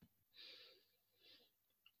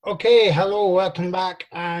Okay, hello, welcome back,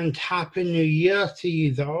 and Happy New Year to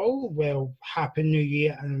you all. Well, Happy New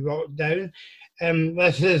Year and lockdown.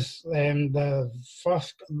 This is the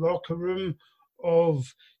first locker room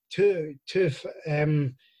of two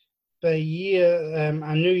the year,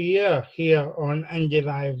 a new year here on Indie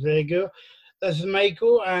Live Radio. This is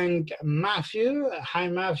Michael and Matthew. Hi,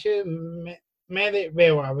 Matthew.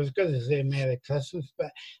 I was going to say Merry Christmas, but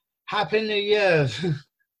Happy New Year.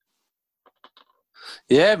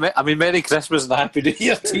 Yeah, I mean, Merry Christmas and Happy New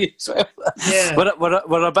Year to you as well. Yeah.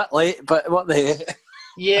 We're a bit late, but what the...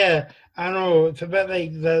 Yeah, I know. It's a bit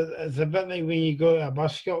like when you go to a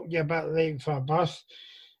bus stop, you're a bit late for a bus.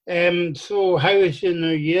 So how was your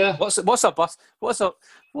New Year? What's a bus? What's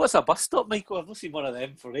a bus stop, Michael? I've not seen one of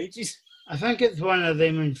them for ages. I think it's one of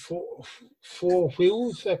them in four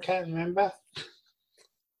wheels. I can't remember.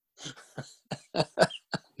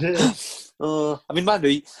 I mean,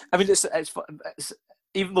 it's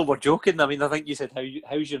even though we're joking. I mean, I think you said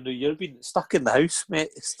how's your New Year been? Stuck in the house, mate.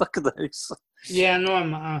 Stuck in the house. Yeah, I know.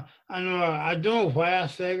 I know. I don't know why I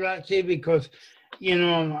said that actually because,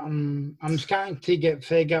 I'm starting to get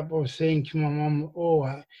fed up of saying to my mum,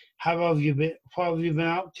 "Oh, how have you been? What have you been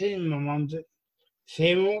up to?" And my mum's like,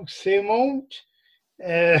 "Same old, same old."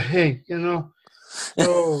 You know.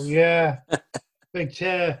 So yeah, but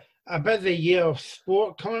a busy year of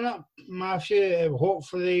sport coming up, Matthew.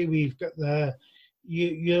 Hopefully, we've got the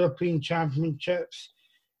European Championships,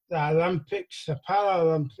 the Olympics, the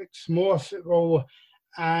Paralympics, more football,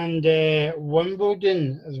 and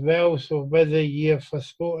Wimbledon as well. So busy year for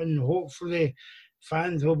sport, and hopefully,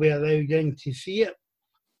 fans will be allowed in to see it.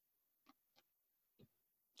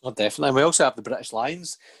 Oh, definitely. And we also have the British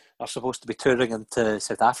Lions are supposed to be touring into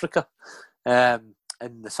South Africa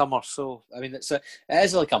in the summer. So I mean, it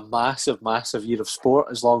is like a massive, massive year of sport.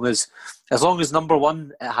 As long as number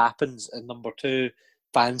one it happens, and number two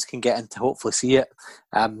fans can get in to hopefully see it.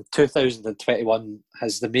 2021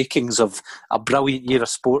 has the makings of a brilliant year of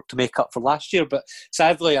sport to make up for last year. But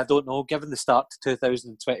sadly, I don't know. Given the start to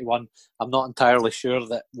 2021, I'm not entirely sure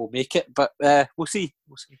that we'll make it. But we'll see.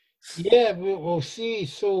 We'll see. Yeah, we'll see.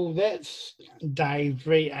 So let's dive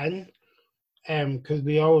right in. Because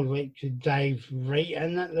we always like to dive right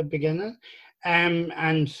in at the beginning,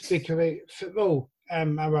 and speak about football,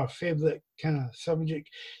 our favourite kind of subject.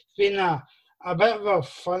 It's been a bit of a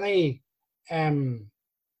funny, kind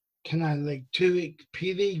of like 2 week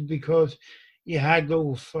period because you had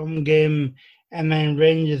the from game, and then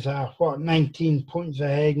Rangers are 19 points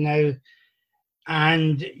ahead now,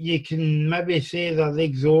 and you can maybe say the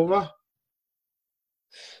league's over.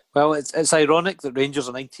 Well, it's ironic that Rangers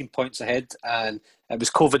are 19 points ahead, and it was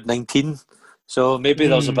COVID-19, so maybe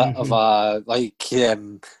there's a bit of Mhm.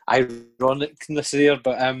 a ironicness there.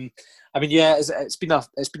 But I mean, yeah, it's been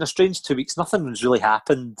a strange 2 weeks. Nothing has really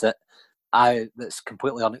happened that's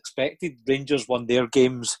completely unexpected. Rangers won their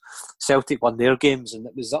games, Celtic won their games, and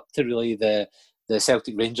it was up to really the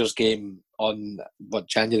Celtic Rangers game on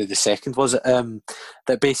January the 2nd was it?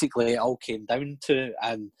 That basically it all came down to,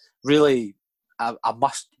 and really a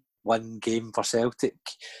must win game for Celtic,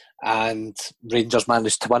 and Rangers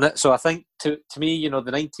managed to win it. So I think to me, the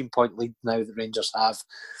 19-point lead now that Rangers have,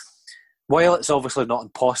 while it's obviously not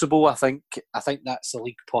impossible, I think that's the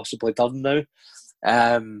league possibly done now.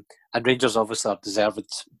 And Rangers obviously are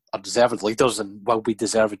deserved leaders and will be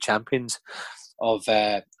deserved champions of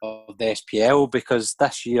the SPL, because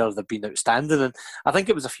this year they've been outstanding. And I think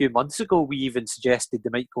it was a few months ago we even suggested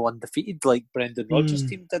they might go undefeated like Brendan Rodgers' Mm.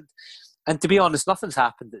 team did. And to be honest, nothing's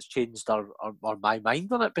happened that's changed or my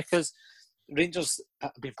mind on it, because Rangers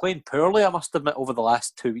have been playing poorly, I must admit, over the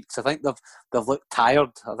last 2 weeks. I think they've looked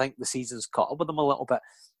tired. I think the season's caught up with them a little bit,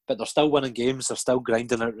 but they're still winning games. They're still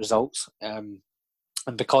grinding out results, and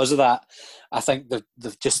because of that, I think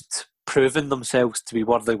they've just proven themselves to be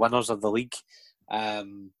worthy winners of the league.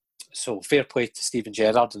 Um, so fair play to Steven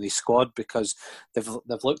Gerrard and his squad, because they've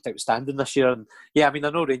looked outstanding this year. And yeah, I mean,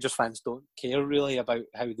 I know Rangers fans don't care really about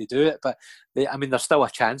how they do it, but there's still a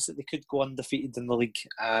chance that they could go undefeated in the league,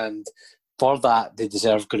 and for that they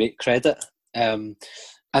deserve great credit. And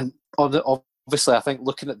obviously, I think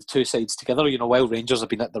looking at the two sides together, while Rangers have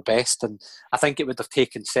been at their best, and I think it would have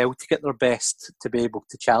taken Celtic at their best to be able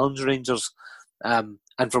to challenge Rangers, and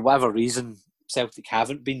for whatever reason, Celtic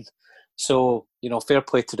haven't been. So, fair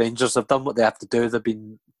play to Rangers. They've done what they have to do. They've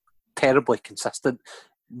been terribly consistent,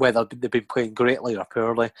 whether they've been playing greatly or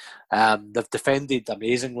poorly. They've defended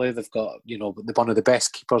amazingly. They've got, one of the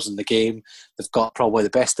best keepers in the game. They've got probably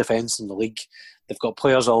the best defence in the league. They've got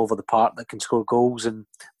players all over the park that can score goals. And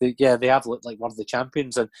they have looked like one of the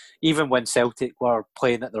champions. And even when Celtic were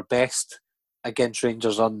playing at their best against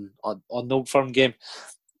Rangers on the Old Firm game,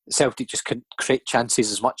 Celtic just couldn't create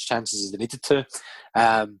as much chances as they needed to.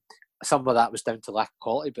 Some of that was down to lack of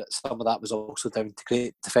quality, but some of that was also down to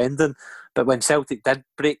great defending. But when Celtic did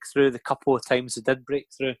break through, the couple of times they did break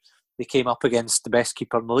through, they came up against the best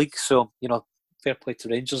keeper in the league. So, fair play to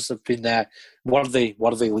Rangers. They've been worthy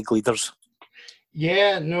league leaders.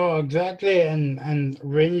 Yeah, no, exactly. And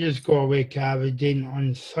Rangers go away to Aberdeen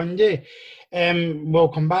on Sunday. We'll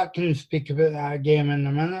come back and speak about that game in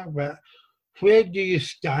a minute, but where do you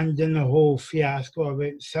stand in the whole fiasco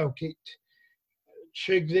about Celtic?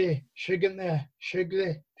 Should they go to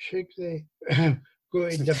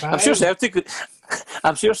Dubai?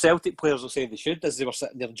 I'm sure Celtic players will say they should, as they were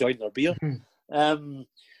sitting there enjoying their beer.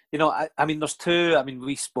 There's two. I mean,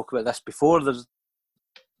 we spoke about this before. There's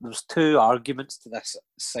two arguments to this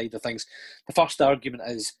side of things. The first argument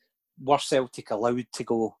is, were Celtic allowed to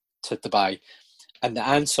go to Dubai? And the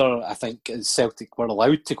answer, I think, is Celtic were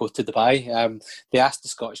allowed to go to Dubai. They asked the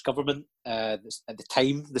Scottish Government. At the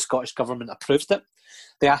time, the Scottish Government approved it.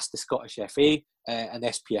 They asked the Scottish FA and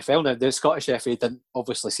SPFL. Now, the Scottish FA didn't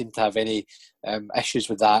obviously seem to have any issues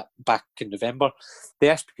with that back in November.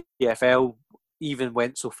 The SPFL even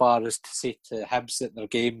went so far as to say to Hibs that their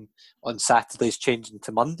game on Saturday is changing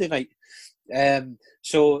to Monday night.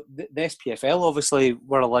 So the SPFL obviously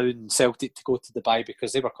were allowing Celtic to go to Dubai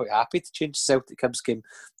because they were quite happy to change the Celtic Hibs game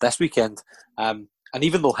this weekend. And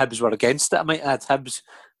even though Hibs were against it, I might add, Hibs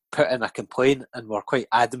put in a complaint and were quite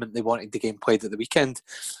adamant they wanted the game played at the weekend.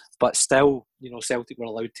 But still, Celtic were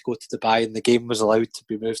allowed to go to Dubai and the game was allowed to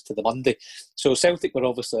be moved to the Monday. So Celtic were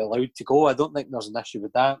obviously allowed to go. I don't think there's an issue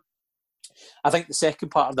with that. I think the second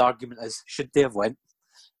part of the argument is, should they have went?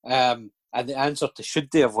 And the answer to should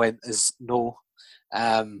they have went is no.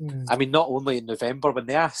 I mean, not only in November when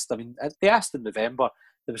they asked. I mean, they asked in November.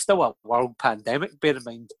 There was still a world pandemic, bear in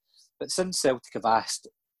mind. But since Celtic have asked,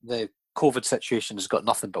 the COVID situation has got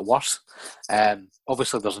nothing but worse.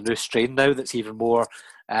 Obviously, there's a new strain now that's even more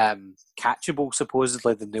catchable,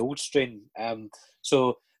 supposedly, than the old strain.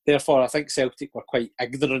 So, therefore, I think Celtic were quite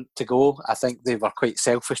ignorant to go. I think they were quite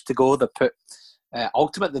selfish to go. They put,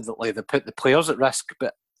 ultimately, they put the players at risk,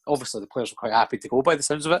 but obviously the players were quite happy to go by the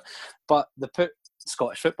sounds of it. But they put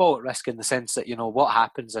Scottish football at risk in the sense that, what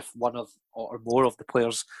happens if one of or more of the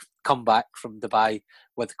players come back from Dubai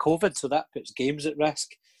with COVID? So that puts games at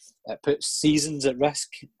risk. It puts seasons at risk.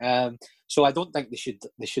 So I don't think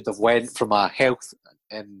they should have went from a health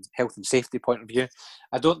and safety point of view.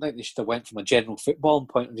 I don't think they should have went from a general football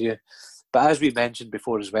point of view. But as we mentioned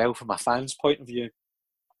before as well, from a fan's point of view,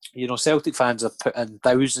 Celtic fans have put in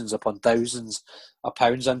thousands upon thousands of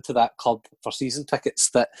pounds into that club for season tickets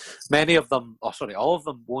that many of them, all of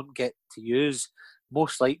them won't get to use,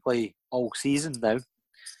 most likely all season now.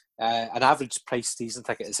 An average price season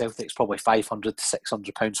ticket at Celtic is probably £500 to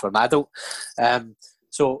 £600 for an adult.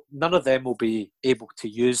 So none of them will be able to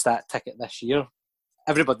use that ticket this year.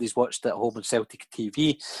 Everybody's watched it at home on Celtic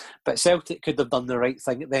TV, but Celtic could have done the right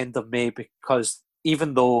thing at the end of May, because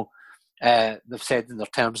even though they've said in their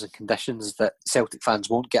terms and conditions that Celtic fans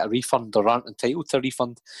won't get a refund or aren't entitled to a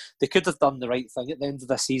refund, they could have done the right thing at the end of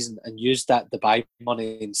the season and used that Dubai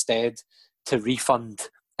money instead to refund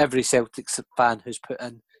every Celtic fan who's put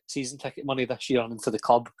in season ticket money this year into the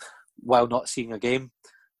club while not seeing a game.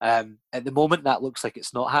 At the moment, that looks like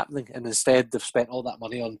it's not happening, and instead they've spent all that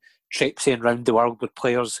money on traipsing around the world with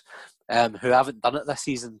players who haven't done it this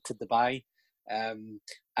season to Dubai.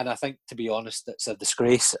 And I think, to be honest, it's a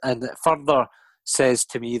disgrace. And it further says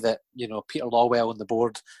to me that, Peter Lawwell and the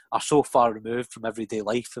board are so far removed from everyday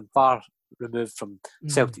life and far removed from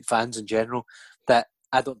Celtic fans in general that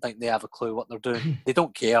I don't think they have a clue what they're doing. They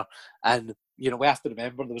don't care. And, we have to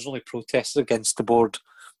remember there was only protests against the board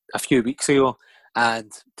a few weeks ago.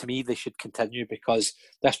 And to me, they should continue, because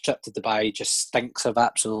this trip to Dubai just stinks of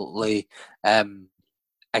absolutely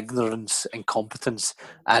ignorance, incompetence,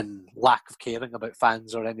 and lack of caring about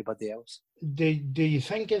fans or anybody else. Do you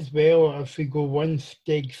think as well, if we go one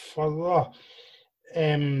stage further,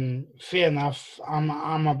 fair enough,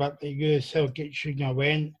 I'm a bit like you, Celtic shouldn't have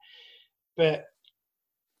went, but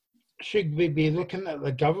should we be looking at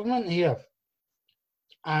the government here?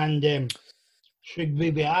 And should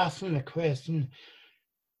we be asking the question,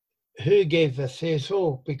 who gave the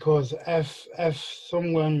say-so? Because if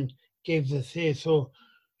someone gave the say-so,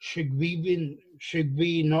 should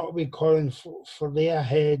we not be calling for their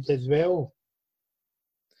head as well?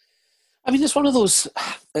 I mean, it's one of those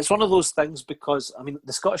things, because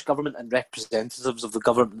the Scottish Government and representatives of the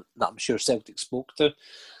government that I'm sure Celtic spoke to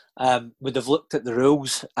would have looked at the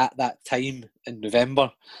rules at that time in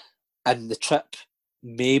November, and the trip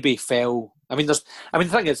maybe fell. The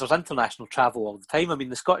thing is, there's international travel all the time.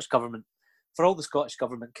 The Scottish Government for all the Scottish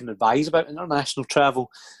Government can advise about international travel,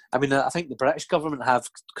 I mean, I think the British Government have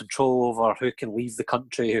control over who can leave the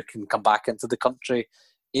country, who can come back into the country,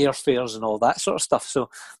 airfares and all that sort of stuff. So,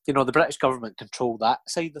 the British Government control that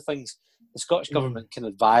side of things. The Scottish Government can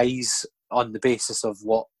advise on the basis of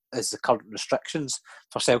what is the current restrictions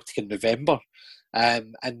for Celtic in November.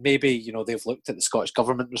 And maybe, they've looked at the Scottish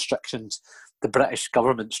Government restrictions, the British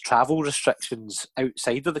Government's travel restrictions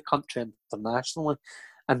outside of the country internationally,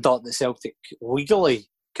 and thought that Celtic legally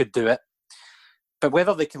could do it. But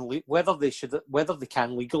whether they can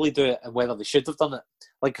legally do it and whether they should have done it,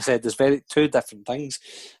 like I said, there's two different things.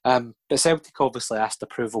 But Celtic obviously asked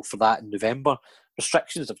approval for that in November.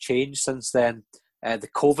 Restrictions have changed since then. The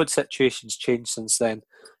COVID situation's changed since then.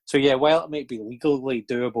 So yeah, while it might be legally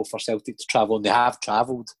doable for Celtic to travel, and they have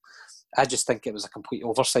travelled, I just think it was a complete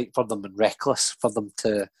oversight for them and reckless for them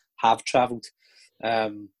to have travelled.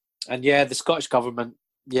 And yeah, the Scottish Government,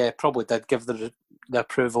 probably did give the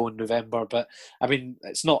approval in November, but I mean,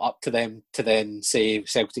 it's not up to them to then say,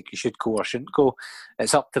 Celtic, you should go or shouldn't go.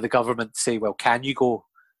 It's up to the government to say, well, can you go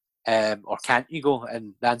or can't you go?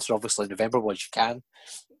 And the answer obviously in November was you can.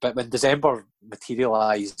 But when December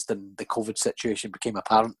materialised and the COVID situation became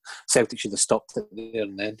apparent, Celtic should have stopped it there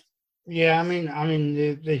and then. Yeah, I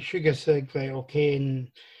mean, they should have said, right, okay, in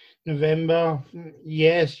November,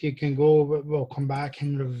 yes, you can go, but we'll come back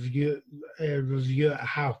and review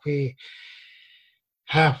it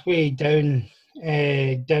halfway down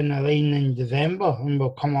the line in December, and we'll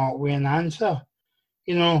come out with an answer.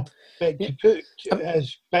 But to put,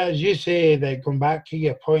 as you say, that going back to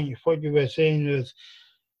your point, what you were saying was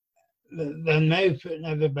they're now putting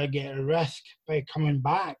everybody at risk by coming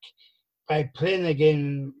back, by playing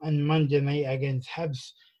again on Monday night against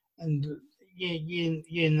Hibs, and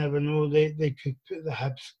you never know, they could put the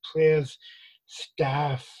Hibs players,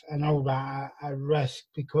 staff, and all that at risk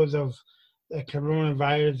because of the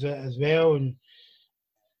coronavirus as well, and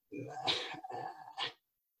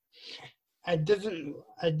it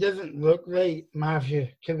doesn't look right, Matthew,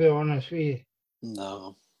 to be honest with you.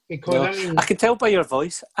 No. Because no. I mean, I can tell by your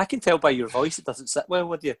voice. It doesn't sit well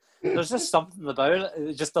with you. There's just something about it.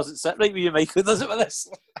 It just doesn't sit right with you, Michael, does it, with this?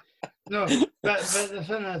 No, but the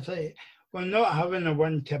thing is, like, we're not having a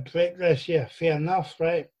one-tip break this year, fair enough,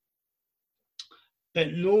 right?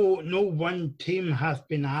 But no one team has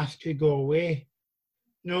been asked to go away.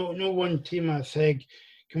 No one team has said,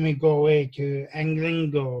 can we go away to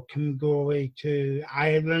England, or can we go away to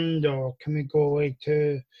Ireland, or can we go away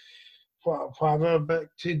to whatever? But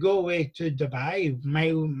to go away to Dubai,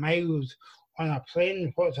 miles on a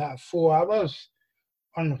plane, what's that, 4 hours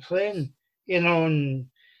on a plane, and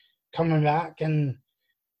coming back, and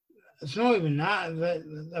it's not even that,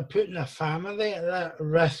 they're putting the family at that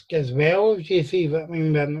risk as well, you see. I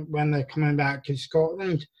mean, when they're coming back to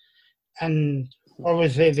Scotland, and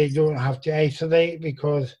obviously they don't have to isolate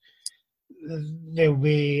because they'll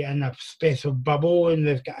be in a special bubble and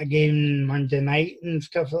they've got a game Monday night and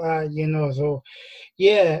stuff like that, so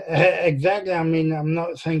yeah, exactly. I mean, I'm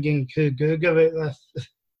not thinking too good about this.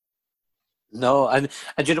 No, and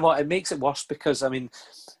you know what, it makes it worse because,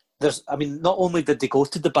 not only did they go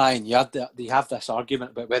to Dubai, and you have this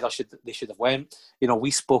argument about whether they should have went.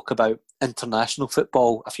 We spoke about international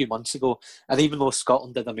football a few months ago, and even though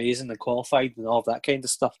Scotland did amazing and qualified and all of that kind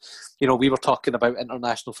of stuff, we were talking about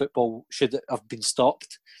international football should have been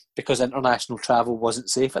stopped because international travel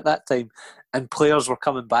wasn't safe at that time, and players were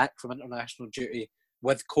coming back from international duty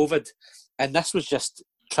with COVID, and this was just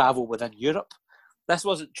travel within Europe. This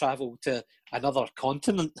wasn't travel to another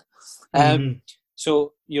continent. Mm-hmm.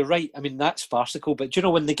 So you're right. I mean, that's farcical. But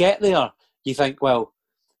when they get there, you think, well,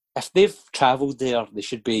 if they've travelled there, they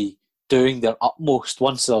should be doing their utmost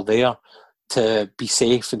once they're there to be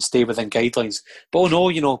safe and stay within guidelines. But oh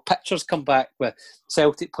no, pictures come back with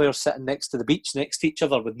Celtic players sitting next to the beach, next to each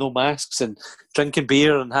other with no masks and drinking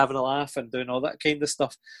beer and having a laugh and doing all that kind of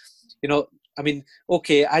stuff.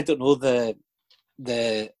 Okay, I don't know the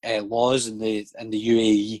laws in the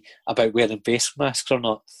UAE about wearing face masks or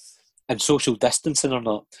not, and social distancing or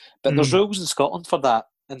not. But there's rules in Scotland for that,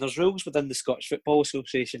 and there's rules within the Scottish Football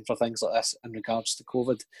Association for things like this in regards to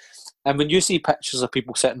COVID. And when you see pictures of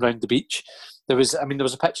people sitting around the beach, there was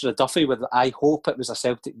a picture of Duffy with, I hope it was a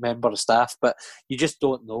Celtic member of staff, but you just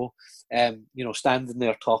don't know. Standing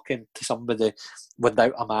there talking to somebody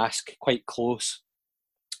without a mask, quite close.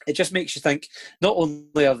 It just makes you think, not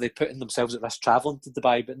only are they putting themselves at risk travelling to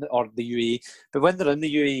Dubai or the UAE, but when they're in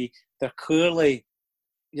the UAE, they're clearly,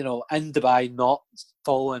 in Dubai, not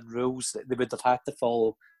following rules that they would have had to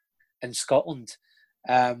follow in Scotland.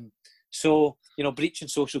 So, breaching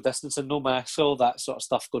social distancing, no masks, all that sort of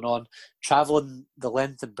stuff going on, travelling the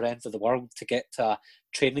length and breadth of the world to get to a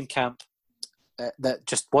training camp that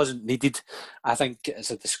just wasn't needed. I think it's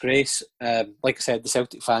a disgrace. Like I said, the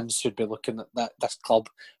Celtic fans should be looking at this club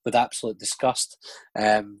with absolute disgust.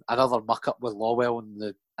 Another muck-up with Lawwell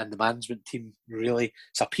and the management team, really.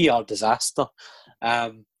 It's a PR disaster.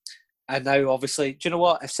 And now, obviously, do you know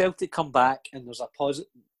what? If Celtic come back and there's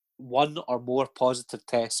one or more positive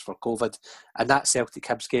tests for COVID, and that Celtic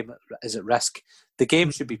Hibs game is at risk, the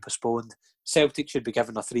game should be postponed. Celtic should be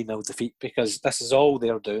given a 3-0 defeat because this is all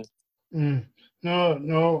they're doing.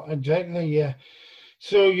 No, exactly, yeah.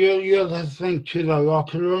 So you're listening to The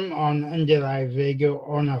Locker Room on Indie Live Radio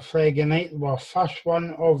on a Friday night, well, first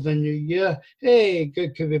one of the new year. Hey,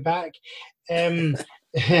 good to be back.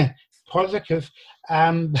 Positive.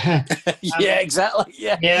 Yeah, exactly.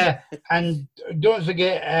 Yeah. Yeah, and don't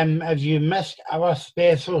forget, if you missed our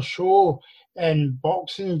special show in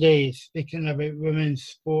Boxing Day, speaking about women's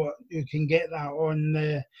sport, you can get that on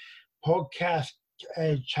the podcast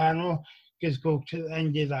channel. Just go to the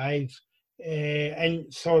Indie Live, the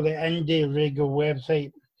Indie Radio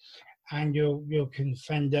website, and you can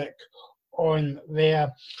find it on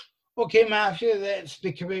there. Okay, Matthew, let's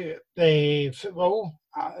speak about the football.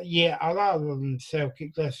 Other than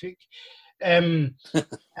Celtic this week.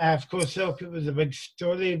 Of course, Celtic was a big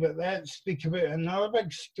story, but let's speak about another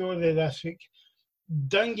big story this week.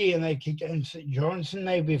 Dundee United against St Johnstone.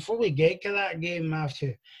 Now, before we get to that game,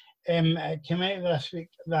 Matthew, it came out this week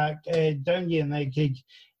that Dundee United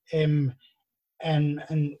and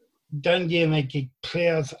Dundee United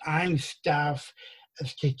players and staff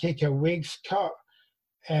is to take a week's cut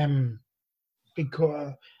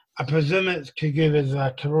because I presume it's to do with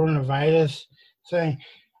the coronavirus thing.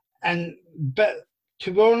 But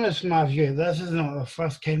to be honest, Matthew, this is not the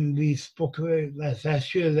first time we spoke about this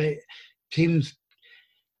issue that teams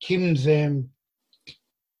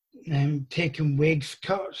taking wage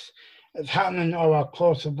cuts. It's happening all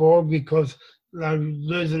across the board because they're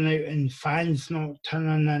losing out in fans not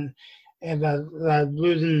turning in. They're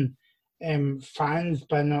losing fans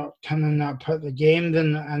by not turning up at the games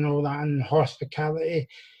and all that, and hospitality.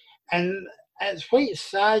 And it's quite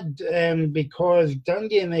sad because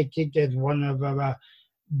Dundee United is one of our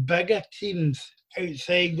bigger teams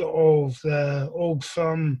outside of the Old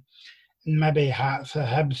Firm and maybe Hearts or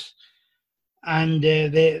Hibs. And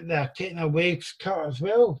they're taking a wage cut as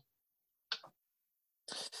well.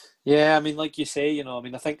 Yeah, I mean, like you say,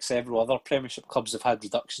 I think several other Premiership clubs have had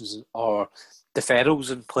reductions or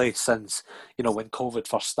deferrals in place since, when COVID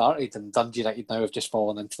first started, and Dundee United now have just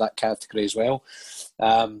fallen into that category as well.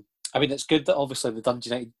 It's good that obviously the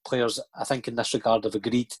Dundee United players, I think in this regard, have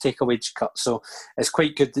agreed to take a wage cut. So it's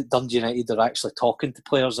quite good that Dundee United are actually talking to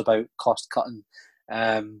players about cost cutting,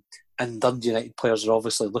 and Dundee United players are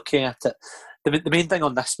obviously looking at it. The main thing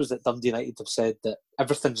on this was that Dundee United have said that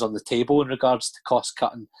everything's on the table in regards to cost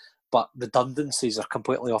cutting, but redundancies are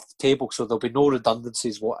completely off the table. So there'll be no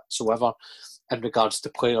redundancies whatsoever in regards to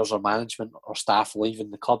players or management or staff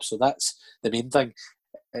leaving the club. So that's the main thing.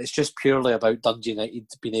 It's just purely about Dundee United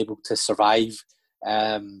being able to survive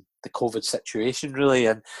the COVID situation, really.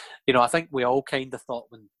 And, I think we all kind of thought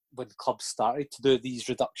when clubs started to do these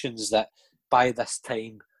reductions that by this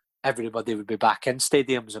time everybody would be back in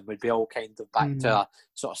stadiums and would be all kind of back to a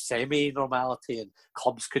sort of semi-normality, and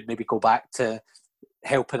clubs could maybe go back to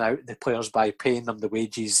helping out the players by paying them the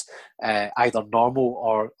wages either normal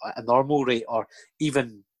or at a normal rate, or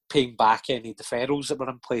even paying back any deferrals that were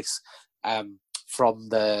in place from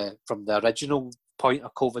the original point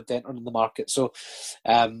of COVID entering the market. So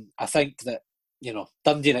I think that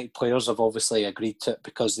Dundee United players have obviously agreed to it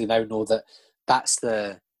because they now know that that's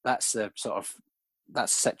the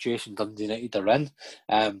situation Dundee United are in.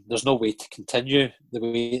 There's no way to continue the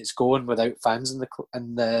way it's going without fans in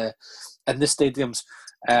the stadiums.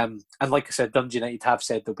 And like I said, Dundee United have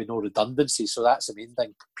said there'll be no redundancy, so that's the main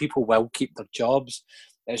thing. People will keep their jobs.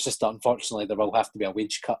 It's just that unfortunately there will have to be a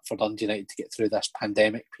wage cut for Dundee United to get through this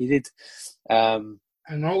pandemic period. And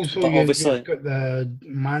also you've got the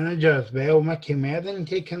manager as well, Mickey Merrin,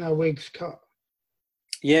 taking a wage cut.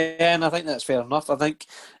 Yeah, and I think that's fair enough. I think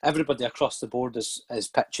everybody across the board is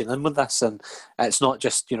pitching in with this, and it's not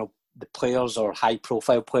just the players or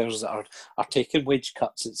high-profile players that are taking wage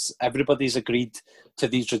cuts. It's everybody's agreed to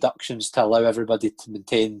these reductions to allow everybody to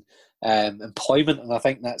maintain employment, and I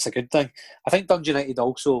think that's a good thing. I think Dundee United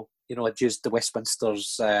also, had used the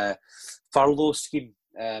Westminster's furlough scheme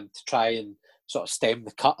to try and sort of stem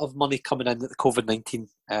the cut of money coming in at the COVID-19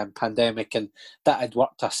 pandemic, and that had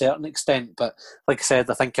worked to a certain extent. But like I said,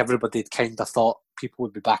 I think everybody had kind of thought people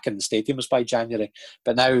would be back in the stadiums by January.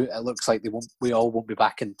 But now it looks like we all won't be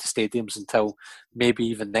back into stadiums until maybe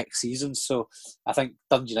even next season. So I think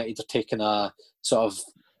Dundee United are taking a sort of,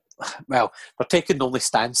 well, they're taking the only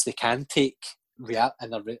stance they can take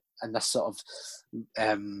in this sort of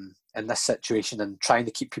in this situation, and trying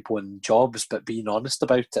to keep people in jobs, but being honest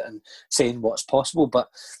about it and saying what's possible. But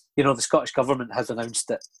the Scottish Government has announced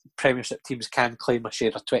that Premiership teams can claim a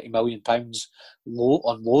share of £20 million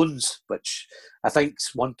on loans, which I think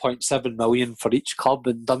is 1.7 million for each club,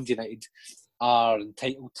 and Dundee United are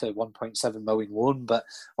entitled to 1.7 million loan. But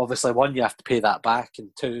obviously, one, you have to pay that back, and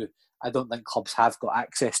two, I don't think clubs have got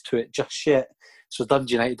access to it just yet. So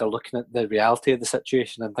Dundee United are looking at the reality of the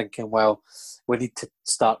situation and thinking, well, we need to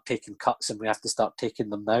start taking cuts, and we have to start taking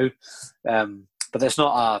them now. But it's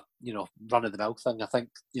not a run-of-the-mill thing. I think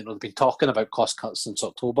they've been talking about cost cuts since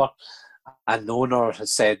October, and the owner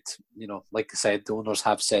has said, like I said, the owners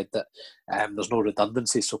have said that there's no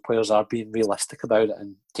redundancy, so players are being realistic about it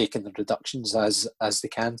and taking the reductions as they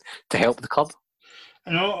can to help the club.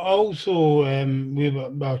 And also, we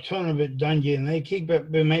were talking about Dundee United, but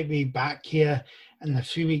we might be back here in a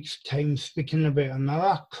few weeks' time speaking about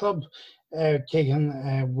another club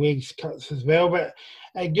taking wage cuts as well. But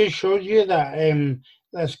it just shows you that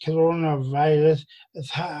this coronavirus has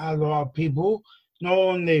hit a lot of people, not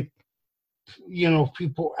only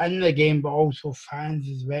people in the game, but also fans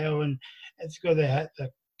as well. And it's going to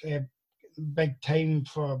hit the big time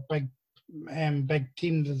for big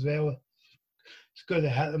teams as well. It's going to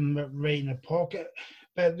hit them right in the pocket.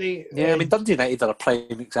 But Dundee United are a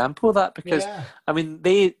prime example of that, because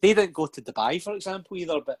they didn't go to Dubai, for example,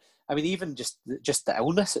 either. But even just the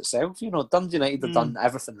illness itself, Dundee United have done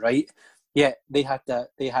everything right. Yet they had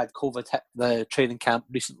COVID hit the training camp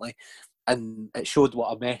recently, and it showed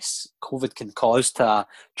what a mess COVID can cause to a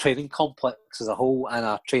training complex as a whole, and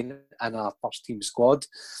a first team squad.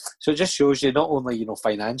 So it just shows you not only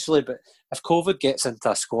financially, but if COVID gets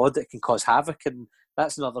into a squad, it can cause havoc. And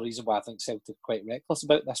that's another reason why I think Celtic are quite reckless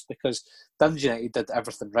about this, because Dundee United did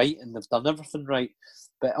everything right, and they've done everything right.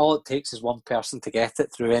 But all it takes is one person to get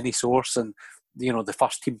it through any source, and the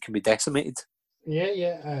first team can be decimated.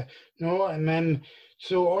 No, and then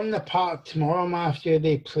so on the park tomorrow, Matthew,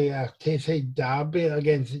 they play a Tayside derby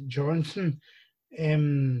against Johnson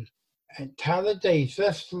at Talladice.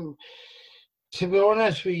 This, to be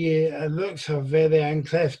honest with you, it looks a very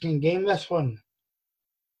interesting game, this one.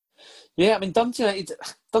 Yeah, Dundee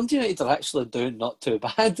United are actually doing not too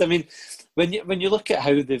bad. When you look at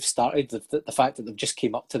how they've started, the fact that they've just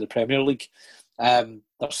came up to the Premier League,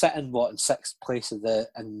 they're sitting in sixth place in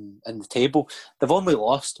the table. They've only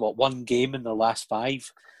lost one game in their last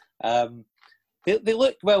five. They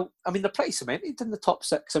look well. They're pretty cemented in the top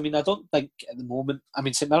six. I don't think at the moment.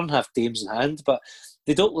 St Mirren have games in hand, but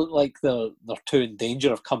they don't look like they're too in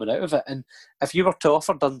danger of coming out of it. And if you were to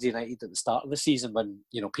offer Dundee United at the start of the season, when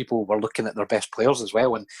people were looking at their best players as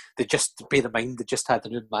well, and they just bear in mind they just had a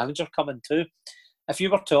new manager coming too. If you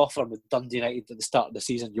were to offer with Dundee United at the start of the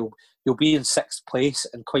season, you'll be in sixth place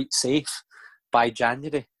and quite safe by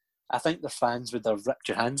January. I think the fans would have ripped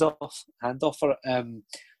your hand off for it.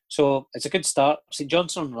 So it's a good start. St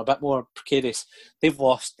Johnstone are a bit more precarious. They've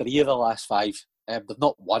lost 3 of the last 5. They've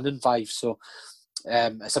not won in 5. So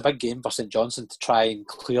it's a big game for St Johnstone to try and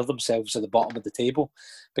clear themselves at the bottom of the table,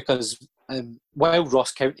 because while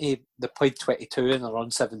Ross County, they played 22 and are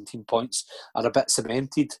on 17 points, are a bit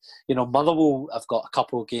cemented. Motherwell have got a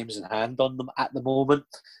couple of games in hand on them at the moment.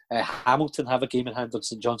 Hamilton have a game in hand on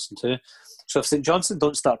St Johnstone too. So if St Johnstone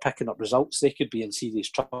don't start picking up results, they could be in serious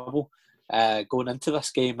trouble going into this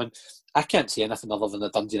game. And I can't see anything other than a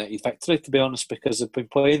Dundee United victory, to be honest, because they've been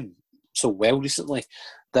playing so well recently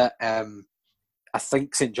that I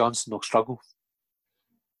think St Johnstone will struggle.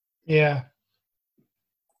 Yeah.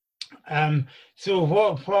 So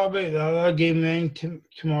what about the other game then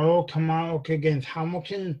tomorrow, Kilmarnock against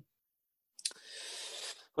Hamilton?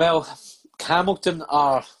 Well, Hamilton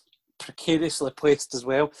are precariously placed as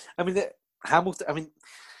well. Hamilton,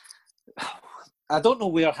 I don't know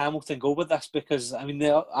where Hamilton go with this, because I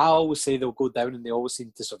always say they'll go down and they always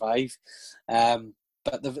seem to survive.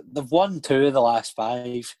 But they've won 2 of the last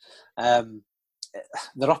 5.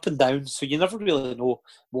 They're up and down, so you never really know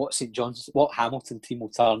what Hamilton team will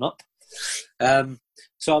turn up.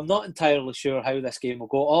 So I'm not entirely sure how this game will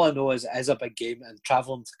go. All I know is it is a big game, and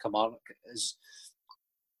travelling to Kilmarnock is,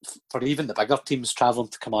 for even the bigger teams, travelling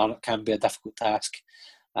to Kilmarnock can be a difficult task.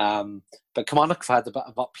 But Kilmarnock have had a bit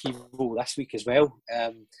of upheaval this week as well.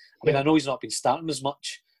 I know he's not been starting as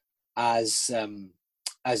much as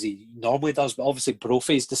he normally does, but obviously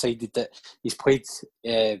Brophy's decided that he's played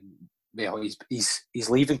he's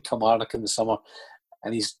leaving Kilmarnock in the summer,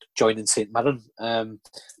 and he's joining St Mirren. Now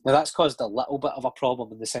that's caused a little bit of a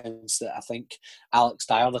problem in the sense that I think Alex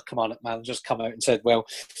Dyer, the Kilmarnock manager, has come out and said, "Well,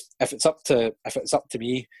 if it's up to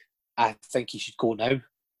me, I think he should go now,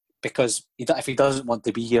 because if he doesn't want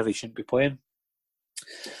to be here, he shouldn't be playing."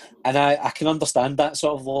 And I can understand that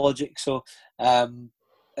sort of logic. So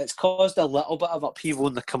it's caused a little bit of upheaval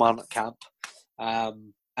in the Kilmarnock camp,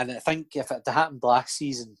 and I think if it had happened last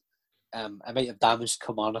season, it might have damaged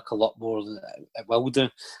Kilmarnock a lot more than it will do.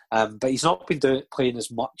 But he's not been playing as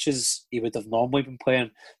much as he would have normally been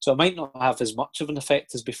playing, so it might not have as much of an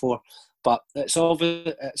effect as before. But it's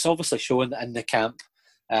obviously showing that in the camp,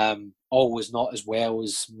 all was not as well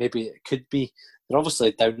as maybe it could be. They're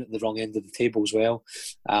obviously down at the wrong end of the table as well.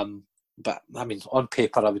 But I mean, on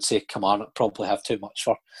paper, I would say Kilmarnock probably have too much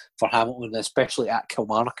for Hamilton, especially at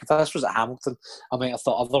Kilmarnock. If this was at Hamilton, I might have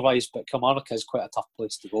thought otherwise. But Kilmarnock is quite a tough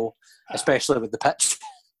place to go, especially with the pitch.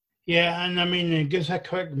 Yeah, and I mean, just a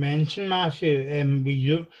quick mention, Matthew.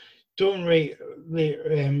 We don't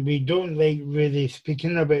like really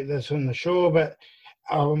speaking about this on the show, but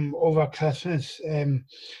over Christmas,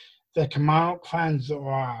 the Kilmarnock fans,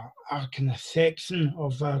 or a kind of section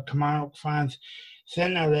of the Kilmarnock fans,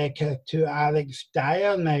 sent a letter to Alex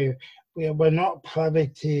Dyer. Now, we're not privy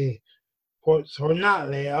to what's on that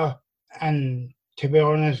letter, and to be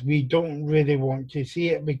honest, we don't really want to see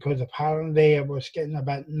it because apparently it was getting a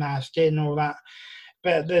bit nasty and all that.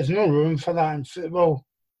 But there's no room for that in football.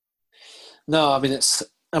 No, I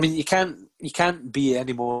mean you can't be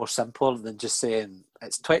any more simpler than just saying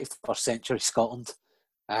it's 21st century Scotland.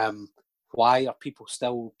 Why are people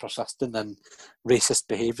still persisting in racist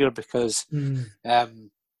behaviour? Because, it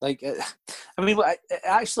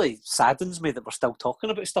actually saddens me that we're still talking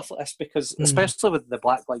about stuff like this, because especially with the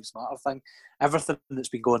Black Lives Matter thing, everything that's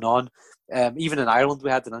been going on, even in Ireland, we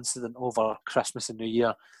had an incident over Christmas and New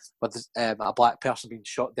Year with a black person being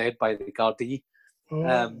shot dead by the Gardaí,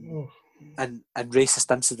 and racist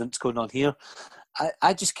incidents going on here.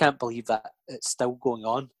 I just can't believe that it's still going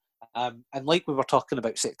on. And like we were talking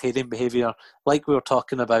about sectarian behaviour, like we were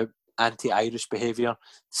talking about anti-Irish behaviour,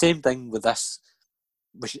 same thing with this.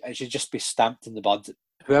 It should just be stamped in the bud.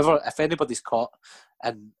 If anybody's caught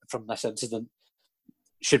from this incident,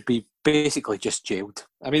 should be basically just jailed.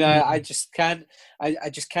 I mean, I just can't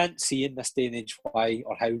see in this day and age why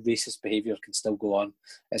or how racist behaviour can still go on.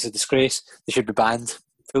 It's a disgrace. They should be banned.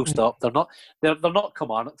 Full stop. They're not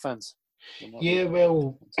Kilmarnock fans. Yeah,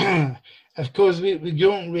 well, of course, we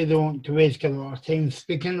don't really want to waste a lot of time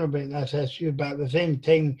speaking about this issue, but at the same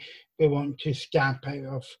time, we want to scamp out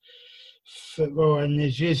of football. And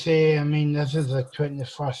as you say, I mean, this is the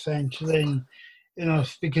 21st century, and,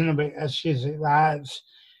 speaking about issues like that, it's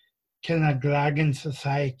kind of dragging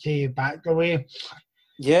society back away.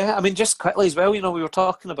 Yeah, I mean, just quickly as well, we were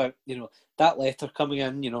talking about, that letter coming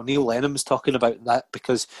in, Neil Lennon was talking about that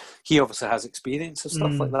because he obviously has experience and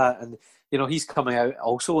stuff like that. And, he's coming out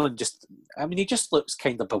also and he just looks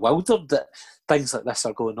kind of bewildered that things like this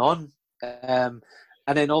are going on. And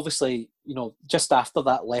then obviously, just after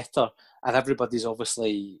that letter, and everybody's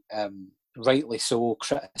obviously rightly so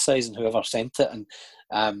criticising whoever sent it,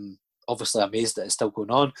 and obviously amazed that it's still going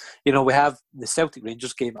on. We have the Celtic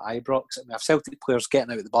Rangers game at Ibrox, and we have Celtic players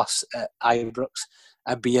getting out of the bus at Ibrox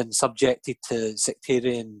and being subjected to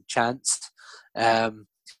sectarian chants,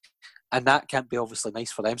 and that can't be obviously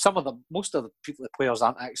nice for them. Most of the players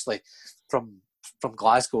aren't actually from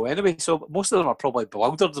Glasgow anyway, so most of them are probably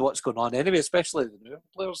bewildered at what's going on anyway, especially the newer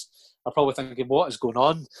players are probably thinking, what is going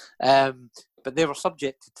on? But they were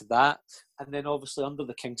subjected to that, and then obviously under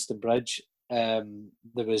the Kingston Bridge, there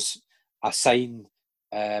was a sign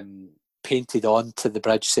painted on to the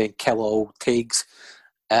bridge saying "Kill all Taigs,"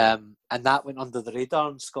 and that went under the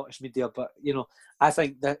radar in Scottish media. But I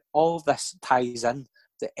think that all of this ties in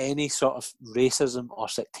that any sort of racism or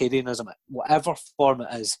sectarianism, whatever form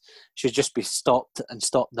it is, should just be stopped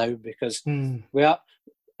now, because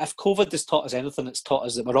if COVID has taught us anything, it's taught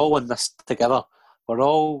us that we're all in this together. We're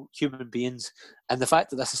all human beings, and the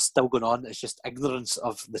fact that this is still going on is just ignorance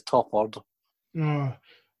of the top order. No,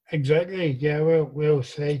 exactly. Yeah, we'll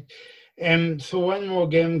say. So one more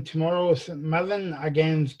game tomorrow, St Mirren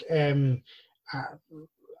against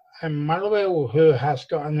Motherwell, who has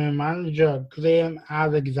got a new manager, Graham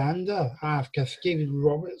Alexander, after Steve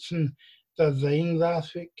Robertson resigned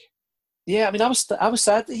last week. Yeah, I mean, I was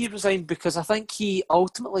sad that he resigned, because I think he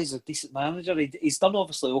ultimately is a decent manager. He's done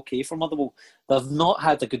obviously okay for Motherwell. They've not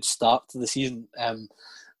had a good start to the season.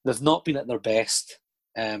 They've not been at their best.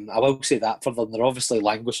 I will say that for them. They're obviously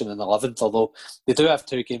languishing in 11th, although they do have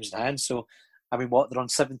 2 games in hand. So, I mean, they're on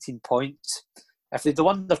 17 points. if they'd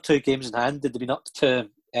won their 2 games in hand, they'd have been up to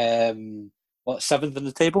 7th in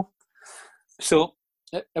the table. So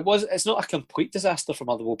it's not a complete disaster for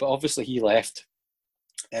Motherwell, but obviously he left.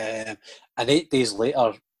 And 8 days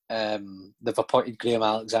later, they've appointed Graham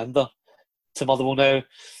Alexander to Motherwell now.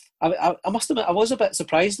 I must admit, I was a bit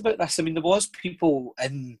surprised about this. I mean, there was people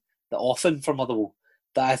in the offing for Motherwell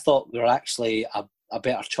that I thought were actually a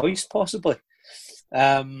better choice, possibly.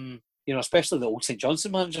 Especially the old St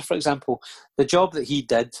Johnstone manager, for example. The job that he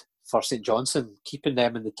did for St Johnstone, keeping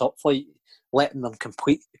them in the top flight, letting them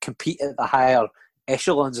compete at the higher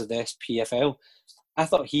echelons of the SPFL, I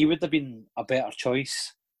thought he would have been a better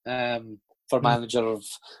choice for manager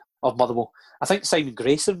of Motherwell. I think Simon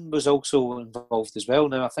Grayson was also involved as well.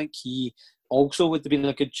 Now, I think he also would have been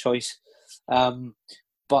a good choice.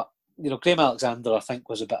 But, Graham Alexander, I think,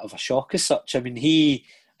 was a bit of a shock as such. I mean, he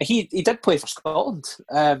did play for Scotland,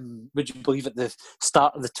 would you believe, at the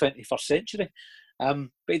start of the 21st century. But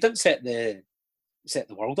he didn't set the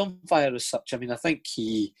world on fire as such. I mean, I think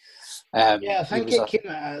he... I think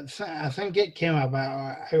it came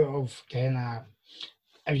about out of kind of,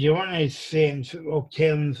 if you want to say in football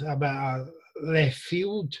terms, about left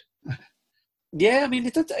field. Yeah, I mean, he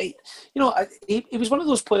did. He was one of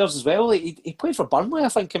those players as well. He played for Burnley, I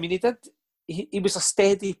think. I mean, he was a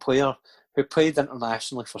steady player who played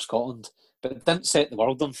internationally for Scotland, but didn't set the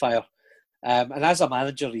world on fire. And as a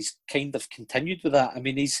manager, he's kind of continued with that. I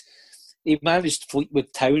mean, he managed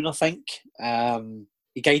Fleetwood Town, I think.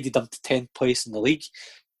 He guided them to 10th place in the league.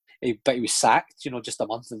 But he was sacked, just a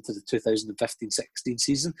month into the 2015-16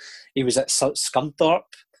 season. He was at Scunthorpe.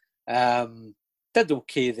 Did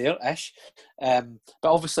okay there-ish. But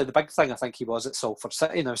obviously the big thing I think he was at Salford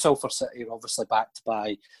City. Now, Salford City are obviously backed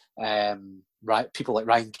by people like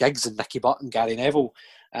Ryan Giggs and Nicky Butt and Gary Neville.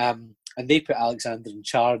 And they put Alexander in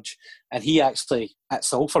charge. And he actually, at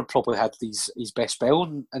Salford, probably had his best spell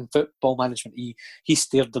in football management. He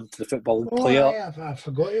steered them to the Football Player. I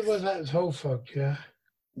forgot he was at Salford, yeah.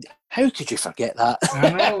 How could you forget that? I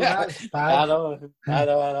know, that's bad. I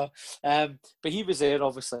know. But he was there,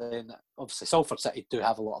 obviously, and obviously Salford City do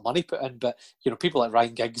have a lot of money put in, but people like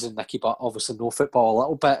Ryan Giggs and Nicky Butt obviously know football a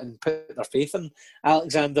little bit and put their faith in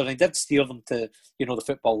Alexander, and he did steer them to, the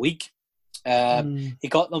Football League. He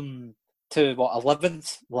got them to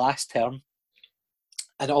 11th last term,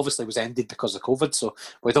 and it obviously was ended because of COVID, so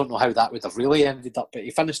we don't know how that would have really ended up, but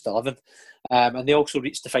he finished 11th, and they also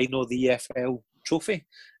reached the final of the EFL trophy,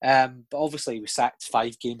 but obviously he was sacked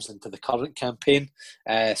 5 games into the current campaign,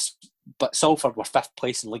 but Salford were 5th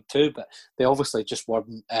place in League 2, but they obviously just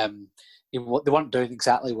weren't they weren't doing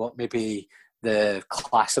exactly what maybe the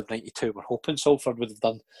class of 92 were hoping Salford would have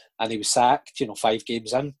done, and he was sacked 5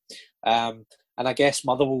 games in, and I guess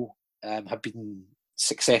Motherwell have been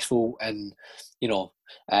successful in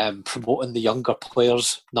promoting the younger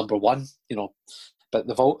players, number one, but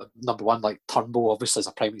they've all, number one, like Turnbull obviously is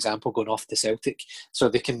a prime example, going off to Celtic, so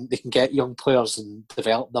they can get young players and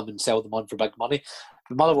develop them and sell them on for big money.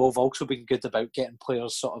 But Motherwell have also been good about getting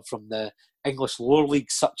players sort of from the English lower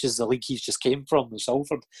leagues, such as the league he's just came from, the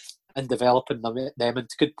Salford, and developing them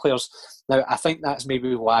into good players. Now, I think that's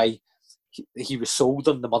maybe why he was sold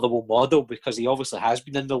on the Motherwell model, because he obviously has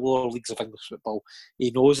been in the lower leagues of English football. He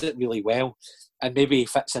knows it really well, and maybe he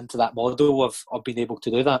fits into that model of being able to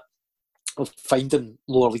do that, of finding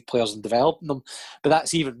lower league players and developing them. But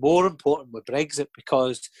that's even more important with Brexit,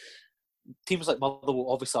 because teams like Motherwell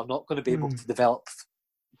obviously are not going to be able to develop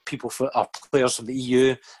players from the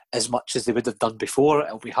EU as much as they would have done before.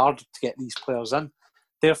 It'll be harder to get these players in.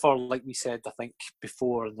 Therefore, like we said, I think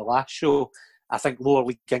before in the last show, I think lower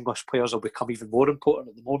league English players will become even more important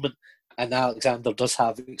at the moment, and Alexander does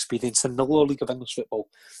have experience in the lower league of English football.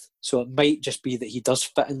 So it might just be that he does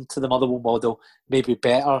fit into the Motherwell model maybe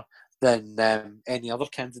better than any other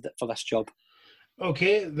candidate for this job.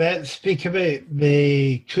 Okay, let's speak about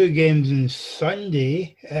the 2 games on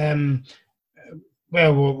Sunday.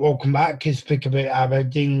 We'll come back and speak about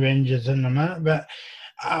Aberdeen Rangers in a minute, but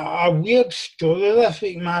a weird story this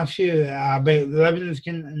week, Matthew, about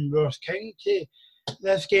Livingston and Ross County.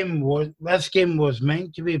 This game was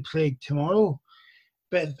meant to be played tomorrow,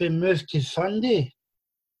 but it's been moved to Sunday.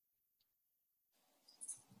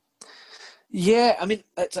 Yeah,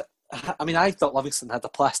 I thought Livingston had a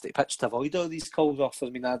plastic pitch to avoid all these calls off.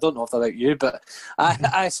 I mean, I don't know if they're about you, but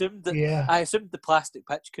I assumed that I assumed the plastic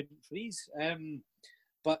pitch couldn't freeze.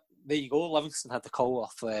 But there you go. Livingston had the call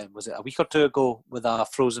off. Was it a week or 2 ago with a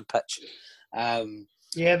frozen pitch?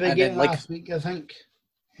 They game last week, I think.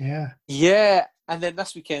 Yeah, and then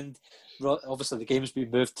this weekend, obviously the game's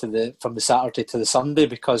been moved from the Saturday to the Sunday,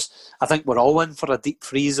 because I think we're all in for a deep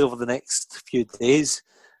freeze over the next few days.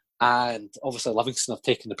 and obviously Livingston have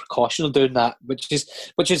taken the precaution of doing that, which is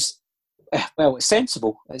well, it's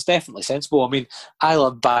sensible. It's definitely sensible. I mean, I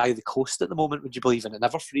live by the coast at the moment. Would you believe it? It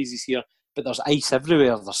never freezes here, but there's ice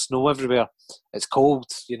everywhere. There's snow everywhere. It's cold,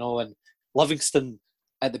 and Livingston,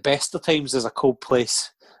 at the best of times, is a cold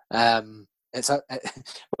place. When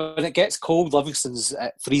it gets cold, Livingston's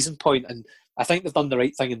at freezing point, and I think they've done the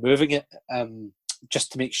right thing in moving it,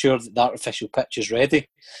 just to make sure that the artificial pitch is ready.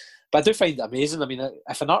 But I do find it amazing. I mean,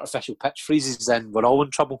 if an artificial pitch freezes, then we're all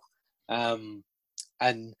in trouble. And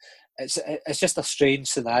it's just a strange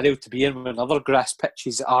scenario to be in when other grass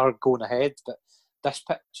pitches are going ahead, but this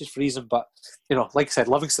pitch is freezing. But, like I said,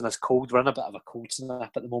 Livingston is cold. We're in a bit of a cold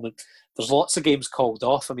snap at the moment. There's lots of games called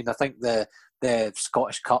off. I mean, I think the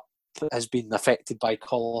Scottish Cup has been affected by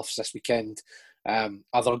call-offs this weekend.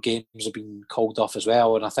 Other games have been called off as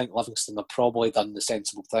well, and I think Livingston have probably done the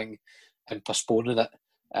sensible thing in postponing it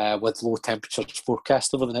with low temperatures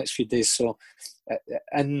forecast over the next few days. So,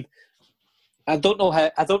 and I don't know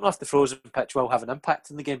if the frozen pitch will have an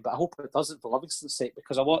impact in the game, but I hope it doesn't for Livingston's sake,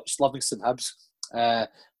 because I watched Livingston Hibs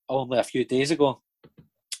only a few days ago.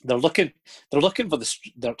 They're looking for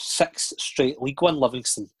their sixth straight League One,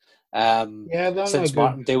 Livingston. Since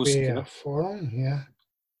Martindale's form, yeah.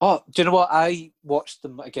 Oh, do you know what? I watched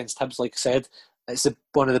them against Hibs. Like I said, it's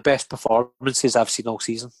one of the best performances I've seen all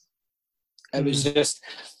season. It was just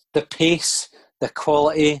the pace, the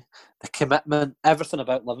quality, the commitment, everything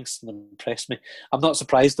about Livingston impressed me. I'm not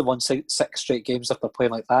surprised they won 6 straight games if they're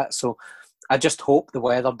playing like that. So I just hope the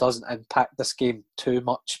weather doesn't impact this game too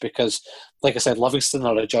much, because, like I said, Livingston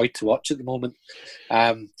are a joy to watch at the moment.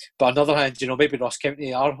 But on the other hand, maybe Ross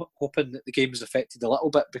County are hoping that the game is affected a little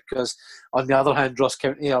bit, because on the other hand, Ross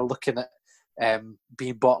County are looking at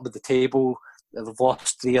being bottom of the table. They've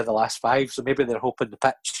lost 3 of the last 5, so maybe they're hoping the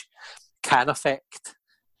pitch can affect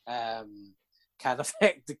the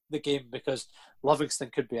game, because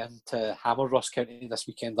Livingston could be in to hammer Ross County this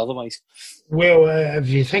weekend otherwise. Well, if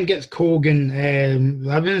you think it's Colgan,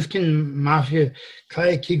 Livingston, Matthew,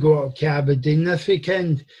 Clyde go up to Aberdeen this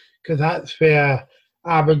weekend, because that's where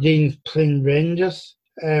Aberdeen's playing Rangers,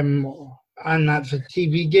 and that's a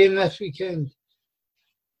TV game this weekend.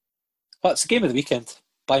 Well, it's the game of the weekend.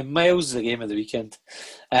 By miles, the game of the weekend.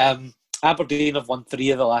 Aberdeen have won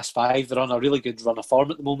 3 of the last 5. They're on a really good run of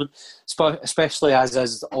form at the moment, especially as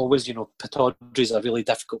is always, Pittodrie is a really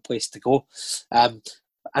difficult place to go. And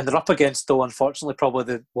they're up against, though, unfortunately, probably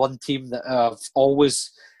the one team that have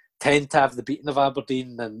always tend to have the beating of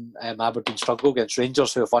Aberdeen, and Aberdeen struggle against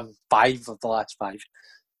Rangers, who have won 5 of the last 5.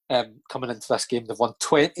 Coming into this game, they've won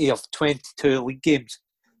 20 of 22 league games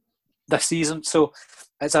this season. So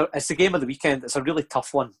it's the game of the weekend. It's a really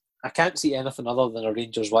tough one. I can't see anything other than a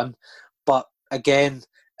Rangers win. But again,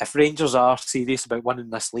 if Rangers are serious about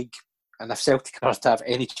winning this league, and if Celtic are to have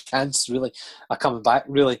any chance really of coming back,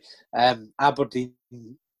 really, Aberdeen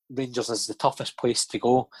Rangers is the toughest place to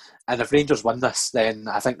go. And if Rangers win this, then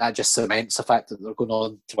I think that just cements the fact that they're going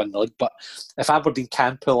on to win the league. But if Aberdeen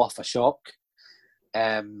can pull off a shock,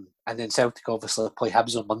 and then Celtic obviously play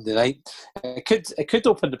Hibs on Monday night, it could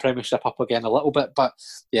open the Premiership up again a little bit. But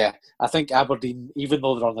yeah, I think Aberdeen, even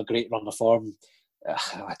though they're on a great run of form,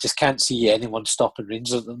 I just can't see anyone stopping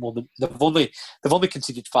Rangers at the moment. They've only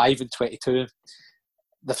conceded 5 in 22.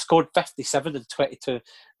 They've scored 57 in 22.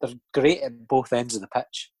 They're great at both ends of the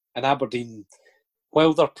pitch. And Aberdeen,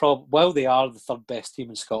 while they are the third best team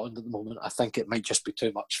in Scotland at the moment, I think it might just be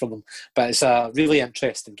too much for them. But it's a really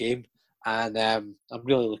interesting game, and I'm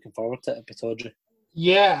really looking forward to it at Pittodrie.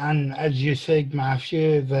 Yeah, and as you said,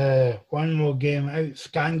 Matthew, the one more game,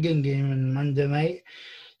 outstanding game on Monday night.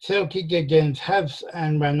 Celtic against Hibs,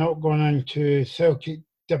 and we're not going into Celtic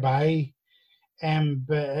Dubai.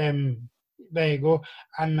 But there you go.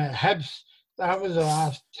 And Hibs, that was the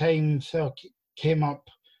last time Celtic came up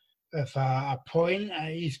with a point at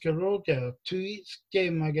Easter Road, a 2-each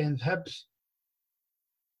game against Hibs.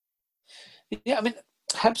 Yeah, I mean,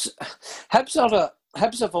 Hibs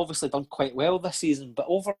have obviously done quite well this season, but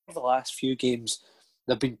over the last few games,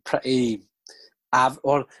 they've been pretty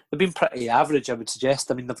average, I would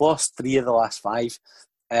suggest. I mean, they've lost 3 of the last 5.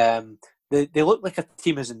 They look like a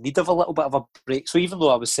team who's in need of a little bit of a break. So even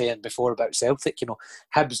though I was saying before about Celtic,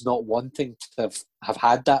 Hibs not wanting to have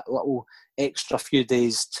had that little extra few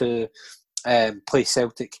days to play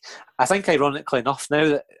Celtic, I think ironically enough, now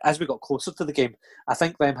that as we got closer to the game, I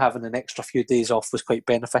think them having an extra few days off was quite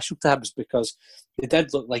beneficial to Hibs, because they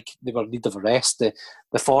did look like they were in need of a rest.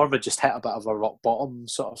 The form had just hit a bit of a rock bottom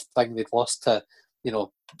sort of thing. They'd lost to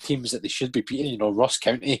teams that they should be beating. Ross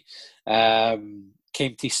County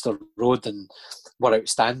came to Easter Road and were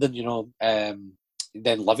outstanding.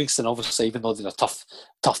 then Livingston, obviously, even though they're a tough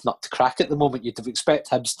nut to crack at the moment, you'd have expect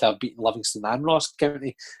Hibs to have beaten Livingston and Ross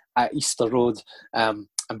County at Easter Road, and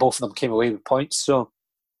both of them came away with points. So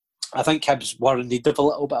I think Hibs were in need of a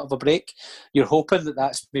little bit of a break. You're hoping that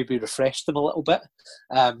that's maybe refreshed them a little bit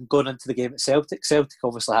going into the game at Celtic. Celtic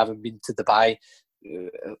obviously having been to Dubai,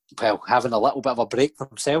 having a little bit of a break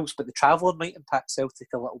themselves, but the travelling might impact Celtic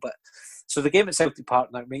a little bit. So the game at Celtic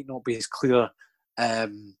Park now might not be as clear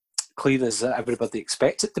as everybody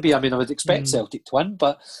expects it to be. I mean, I would expect Celtic to win,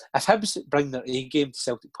 but if Hibs bring their A game to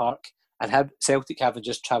Celtic Park and Celtic having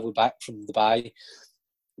just travelled back from Dubai,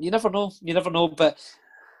 you never know. But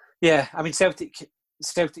yeah, I mean, Celtic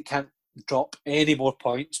can't drop any more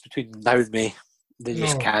points between now and May. They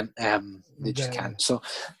just can't. They just can't. So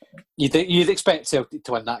you'd expect Celtic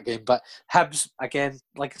to win that game, but Hibs again,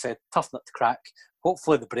 like I said, tough nut to crack.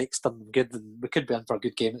 Hopefully the break's done them good, and we could be in for a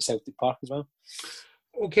good game at Celtic Park as well.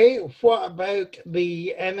 Okay, what about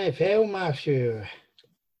the NFL, Matthew?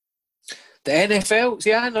 The NFL,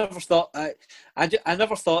 see, I never thought I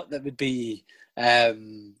never thought that would be.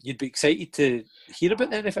 You'd be excited to hear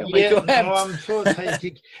about the NFL. Yeah, no, I'm so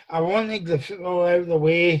excited. I wanted the football out of the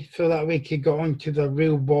way so that we could go on to the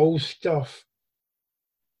real ball stuff.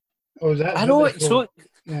 Oh, that's I know it's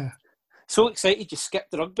so excited you skipped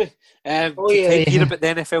the rugby. Hear about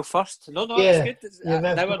the NFL first. No, it's good.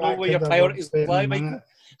 Now I know where your priorities lie, Michael.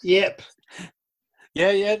 Yep.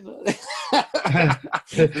 Yeah.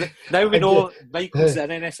 Now we know Michael's an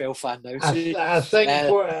NFL fan now. So,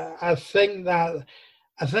 I think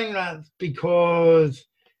that's because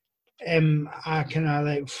I kind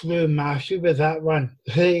of flew Matthew with that one.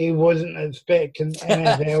 He wasn't expecting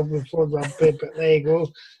NFL before rugby, but there you go.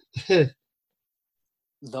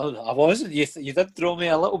 No, I wasn't. You did throw me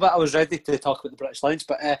a little bit. I was ready to talk about the British Lions.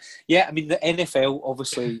 But yeah, I mean, the NFL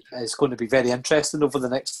obviously is going to be very interesting over the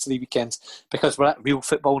next 3 weekends because we're at real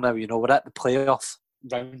football now. We're at the playoff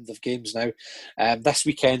round of games now. This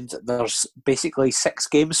weekend, there's basically 6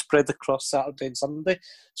 games spread across Saturday and Sunday.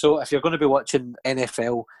 So if you're going to be watching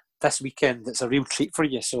NFL this weekend, it's a real treat for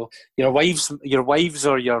you. So your wives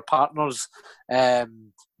or your partners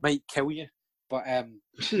might kill you. But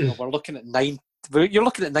we're looking at 9. You're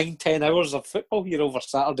looking at 9-10 hours of football here over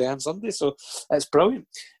Saturday and Sunday, so it's brilliant.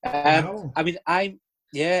 Wow. I mean, and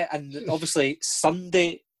obviously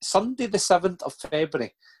Sunday the 7th of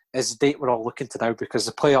February is the date we're all looking to now because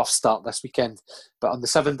the playoffs start this weekend. But on the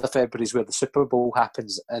 7th of February is where the Super Bowl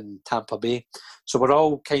happens in Tampa Bay. So we're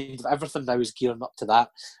all everything now is gearing up to that.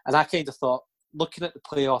 And I kind of thought, looking at the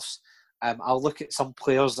playoffs, I'll look at some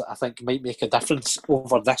players that I think might make a difference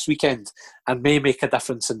over this weekend and may make a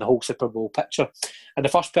difference in the whole Super Bowl picture. And the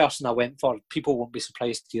first person I went for, people won't be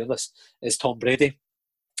surprised to hear this, is Tom Brady.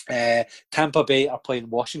 Tampa Bay are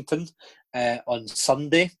playing Washington on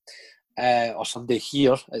Sunday, or Sunday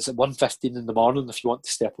here. It's at 1:15 in the morning if you want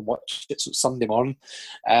to stay up and watch it. So it's Sunday morning.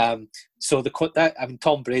 Tom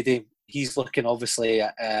Brady, he's looking obviously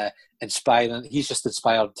inspiring. He's just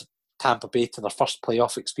inspired Tampa Bay to their first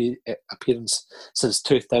playoff appearance since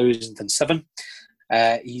 2007.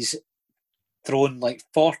 He's thrown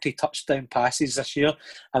 40 touchdown passes this year,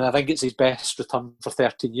 and I think it's his best return for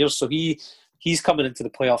 13 years. So he's coming into the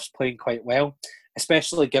playoffs playing quite well,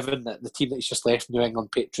 especially given that the team that he's just left, New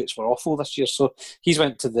England Patriots, were awful this year. So he's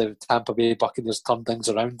went to the Tampa Bay Buccaneers, turned things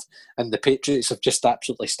around, and the Patriots have just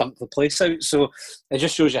absolutely stunk the place out. So it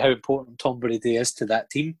just shows you how important Tom Brady is to that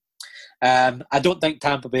team. I don't think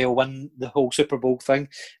Tampa Bay will win the whole Super Bowl thing,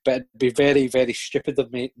 but it'd be very, very stupid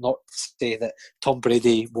of me not to say that Tom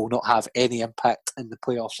Brady will not have any impact in the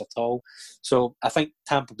playoffs at all. So I think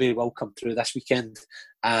Tampa Bay will come through this weekend,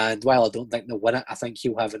 and while I don't think they'll win it, I think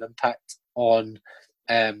he'll have an impact on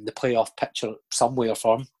the playoff picture some way or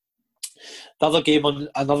form. Another game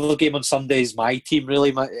on Sunday is my team,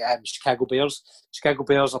 really, Chicago Bears. Chicago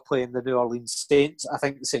Bears are playing the New Orleans Saints. I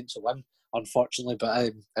think the Saints will win, unfortunately,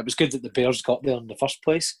 but it was good that the Bears got there in the first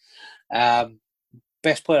place.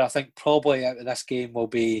 Best player, I think, probably out of this game will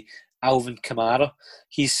be Alvin Kamara.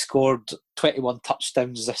 He's scored 21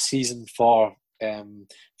 touchdowns this season for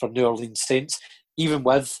New Orleans Saints, even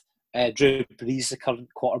with Drew Brees, the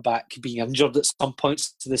current quarterback, being injured at some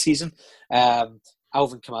points to the season.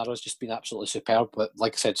 Alvin Kamara has just been absolutely superb, but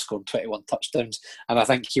like I said, scored 21 touchdowns, and I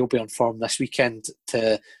think he'll be on form this weekend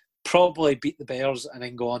to probably beat the Bears and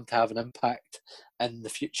then go on to have an impact in the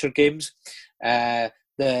future games. The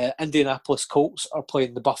Indianapolis Colts are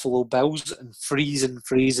playing the Buffalo Bills in freezing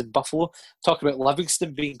Buffalo. Talk about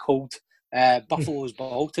Livingston being cold. Buffalo's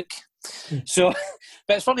Baltic. So,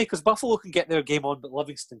 but it's funny because Buffalo can get their game on, but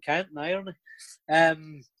Livingston can't, irony.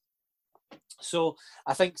 So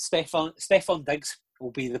I think Stephon Diggs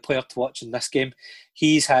will be the player to watch in this game.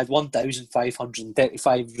 He's had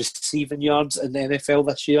 1,535 receiving yards in the NFL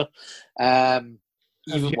this year,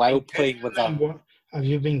 even while playing with them. Have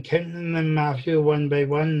you been counting them, Matthew, one by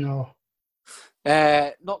one? Or?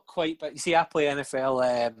 Not quite, but you see, I play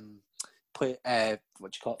NFL,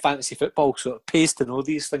 fantasy football, so it pays to know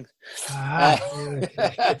these things.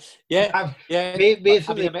 Yeah.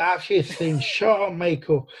 Basically, Matthew's saying, shut up,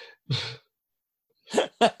 Michael.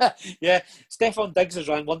 Yeah, Stefan Diggs has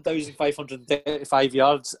ran 1,535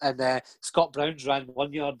 yards, and Scott Brown's ran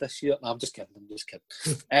 1 yard this year. No, I'm just kidding.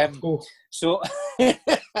 Cool. So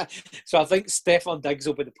I think Stefan Diggs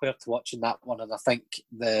will be the player to watch in that one, and I think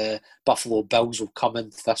the Buffalo Bills will come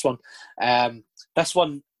into this one. The next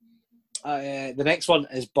one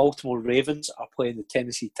is Baltimore Ravens are playing the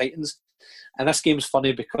Tennessee Titans. And this game's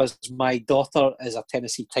funny because my daughter is a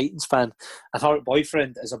Tennessee Titans fan and her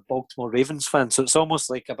boyfriend is a Baltimore Ravens fan. So it's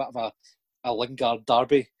almost like a bit of a Lingard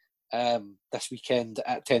derby this weekend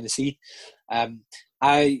at Tennessee.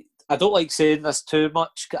 I don't like saying this too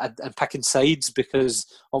much and picking sides because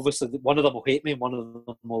obviously one of them will hate me and one of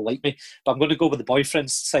them will like me. But I'm going to go with the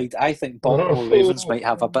boyfriend's side. I think Baltimore Ravens might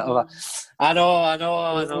have a bit of a... I know.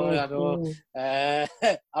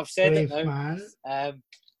 I've said it now.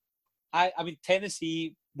 I mean,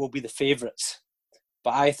 Tennessee will be the favourites,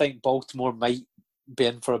 but I think Baltimore might be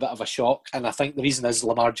in for a bit of a shock. And I think the reason is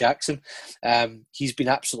Lamar Jackson. He's been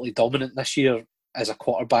absolutely dominant this year as a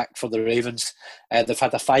quarterback for the Ravens. They've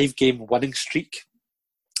had a 5-game winning streak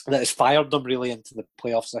that has fired them really into the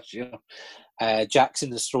playoffs this year.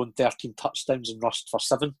 Jackson has thrown 13 touchdowns and rushed for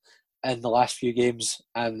 7 in the last few games,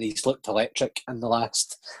 and he's looked electric in the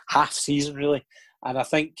last half season, really. And I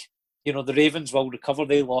think, the Ravens will recover.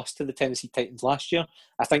 They lost to the Tennessee Titans last year.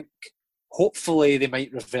 I think hopefully they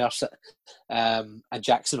might reverse it, and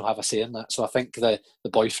Jackson will have a say in that. So I think the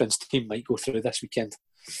boyfriend's team might go through this weekend.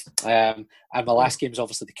 And my last game is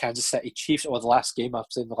obviously the Kansas City Chiefs, or the last game, I'm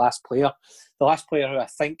saying the last player who I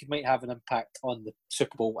think might have an impact on the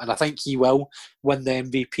Super Bowl, and I think he will win the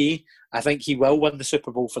MVP. I think he will win the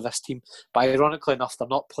Super Bowl for this team, but ironically enough, they're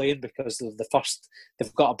not playing because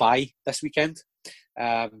they've got a bye this weekend,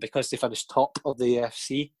 because they finished top of the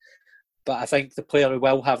AFC. But I think the player who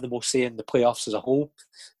will have the most say in the playoffs as a whole,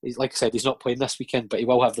 like I said, he's not playing this weekend, but he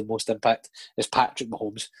will have the most impact, is Patrick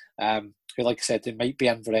Mahomes, who, like I said, they might be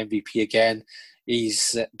in for MVP again.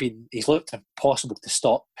 He's looked impossible to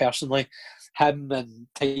stop, personally. Him and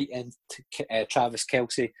tight end Travis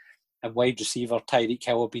Kelce and wide receiver Tyreek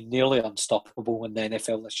Hill have been nearly unstoppable in the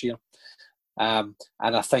NFL this year. And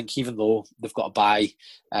I think even though they've got a bye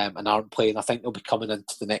and aren't playing, I think they'll be coming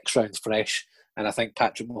into the next round fresh. And I think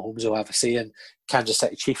Patrick Mahomes will have a say, and Kansas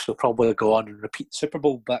City Chiefs will probably go on and repeat the Super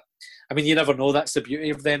Bowl. But, I mean, you never know. That's the beauty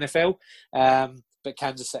of the NFL. But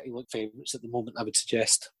Kansas City look favourites at the moment, I would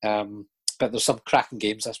suggest. But there's some cracking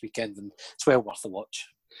games this weekend, and it's well worth a watch.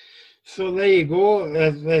 So there you go.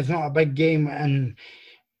 There's not a big game in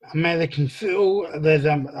American football. There's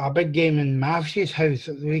a big game in Matthew's house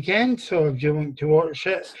at the weekend. So if you want to watch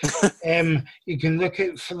it, you can look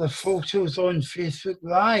out for the photos on Facebook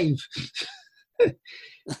Live.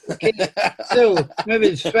 Okay, so maybe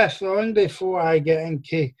it's first on before I get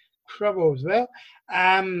into trouble as well.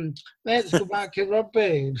 Let's go back to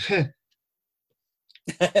rugby.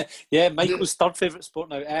 Yeah, Michael's third favourite sport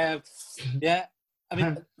now. Yeah, I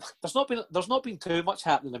mean, there's not been too much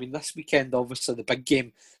happening. I mean, this weekend, obviously, the big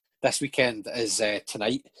game this weekend is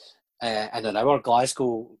tonight. In an hour,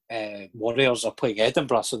 Glasgow Warriors are playing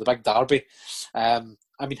Edinburgh, so the big derby. I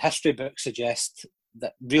mean, history books suggest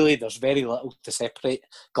that really there's very little to separate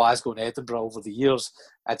Glasgow and Edinburgh over the years.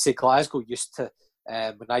 I'd say Glasgow used to,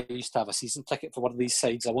 when I used to have a season ticket for one of these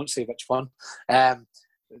sides, I won't say which one.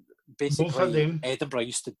 Basically, Edinburgh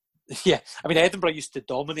used to, Edinburgh used to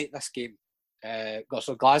dominate this game.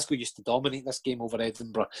 So Glasgow used to dominate this game over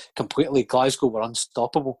Edinburgh completely. Glasgow were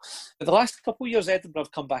unstoppable. But the last couple of years, Edinburgh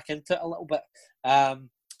have come back into it a little bit. And,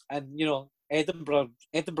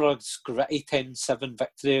 Edinburgh's gritty 10-7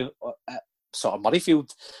 victory at sort of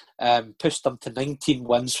Murrayfield pushed them to 19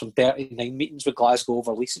 wins from 39 meetings with Glasgow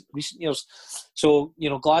over recent years. So,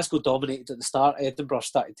 Glasgow dominated at the start. Edinburgh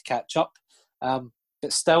started to catch up.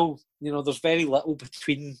 But still, there's very little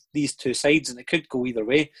between these two sides, and it could go either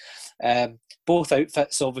way. Both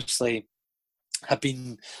outfits, obviously, have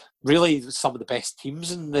been really some of the best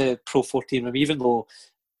teams in the Pro 14. I mean, even though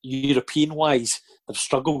European-wise they've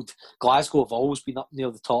struggled, Glasgow have always been up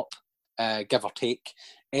near the top, give or take.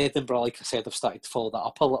 Edinburgh, like I said, have started to follow that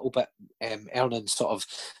up a little bit, earning sort of,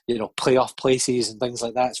 playoff places and things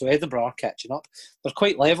like that. So Edinburgh are catching up. They're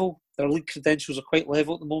quite level. Their league credentials are quite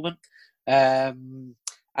level at the moment.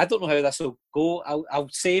 I don't know how this will go. I'll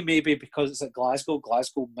say maybe because it's at Glasgow.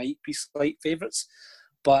 Glasgow might be slight favourites,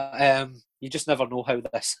 but you just never know how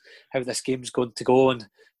this game's going to go, and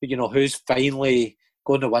who's finally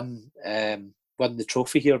going to win the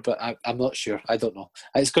trophy here. But I'm not sure. I don't know.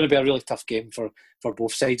 It's going to be a really tough game for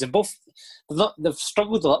both sides, and both they've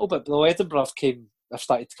struggled a little bit. But though Edinburgh have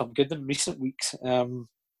started to come good in recent weeks.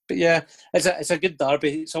 But yeah, it's a good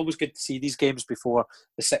derby. It's always good to see these games before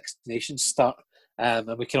the Six Nations start.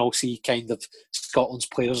 And we can all see kind of Scotland's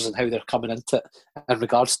players and how they're coming into it in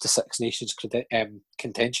regards to Six Nations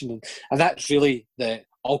contention. And that's really the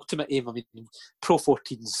ultimate aim. I mean, Pro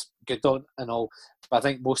 14's good on and all, but I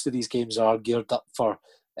think most of these games are geared up for,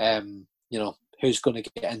 who's going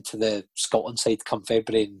to get into the Scotland side come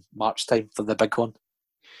February and March time for the big one.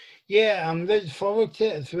 Yeah, I'm looking forward to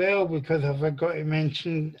it as well because I forgot to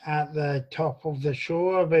mention at the top of the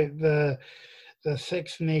show about the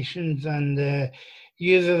Six Nations, and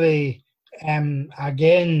usually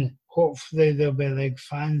again hopefully there'll be like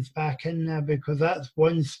fans back in there because that's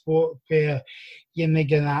one sport where you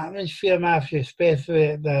make an atmosphere, Matthew, especially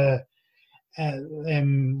at the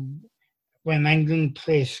when England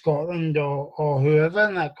plays Scotland or whoever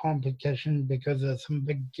in that competition, because there's some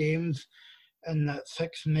big games in that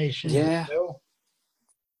Six Nations as well.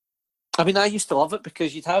 I mean, I used to love it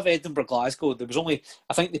because you'd have Edinburgh, Glasgow. There was only,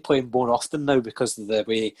 I think they play more often now because of the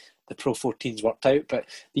way the Pro 14s worked out. But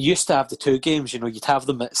they used to have the two games. You'd have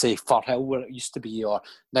them at, say, Firhill, where it used to be, or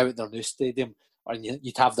now at their new stadium. Or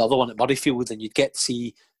you'd have the other one at Murrayfield, and you'd get to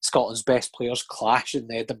see Scotland's best players clash in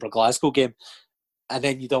the Edinburgh-Glasgow game. And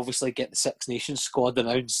then you'd obviously get the Six Nations squad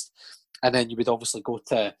announced. And then you would obviously go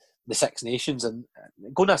to the Six Nations. And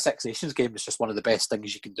going to a Six Nations game is just one of the best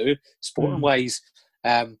things you can do, sporting-wise.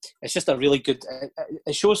 It's just a really good.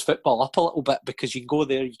 It shows football up a little bit because you can go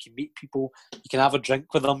there, you can meet people, you can have a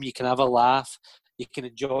drink with them, you can have a laugh, you can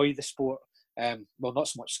enjoy the sport. Well, not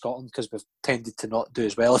so much Scotland because we've tended to not do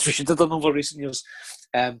as well as we should have done over recent years.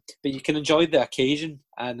 But you can enjoy the occasion,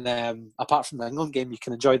 and apart from the England game, you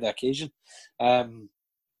can enjoy the occasion.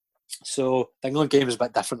 So the England game is a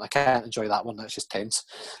bit different. I can't enjoy that one. That's just tense.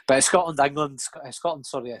 But Scotland, Ireland, Scotland,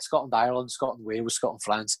 Wales, Scotland,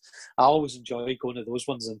 France. I always enjoy going to those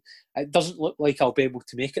ones, and it doesn't look like I'll be able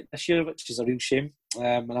to make it this year, which is a real shame.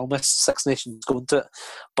 And I'll miss Six Nations going to it.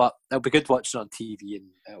 But it'll be good watching it on TV, and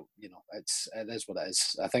it is what it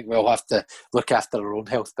is. I think we'll have to look after our own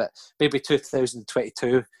health. But maybe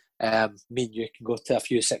 2022. Me and you can go to a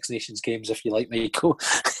few Six Nations games if you like, Michael.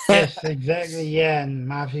 Yes, exactly. Yeah, and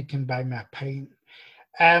Matthew can buy me a pint.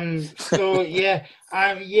 So yeah,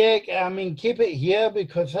 I mean, keep it here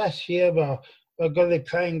because this year we're going to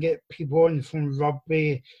try and get people in from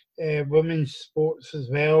rugby, women's sports as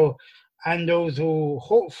well, and also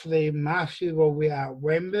hopefully Matthew will be at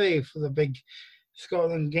Wembley for the big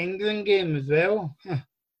Scotland-England game as well.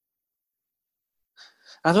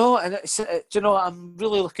 I know, and I'm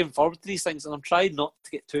really looking forward to these things, and I'm trying not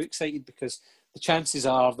to get too excited because the chances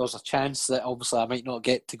are there's a chance that obviously I might not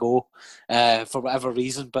get to go for whatever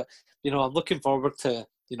reason. But I'm looking forward to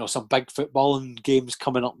some big footballing games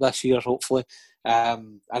coming up this year, hopefully.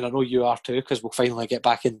 And I know you are too, because we'll finally get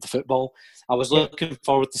back into football. I was looking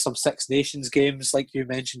forward to some Six Nations games, like you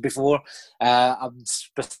mentioned before. I'm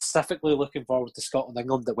specifically looking forward to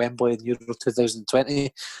Scotland-England at Wembley in Euro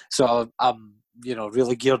 2020. So I'm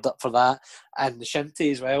really geared up for that. And the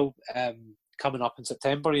Shinty as well, coming up in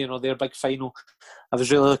September, their big final. I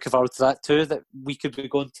was really looking forward to that too, that we could be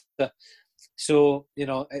going to. So,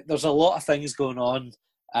 there's a lot of things going on.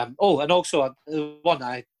 And also the one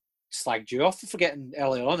I slagged you off for forgetting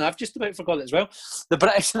earlier on, I've just about forgot it as well. The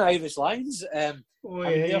British and Irish Lions. They're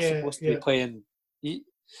supposed to be playing.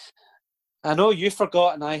 I know you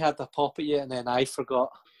forgot, and I had a pop at you, and then I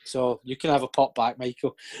forgot. So you can have a pop back,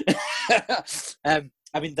 Michael.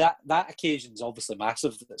 I mean, that occasion is obviously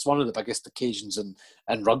massive. It's one of the biggest occasions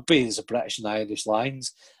in rugby is the British and Irish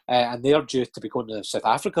Lions. And they're due to be going to South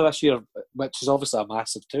Africa this year, which is obviously a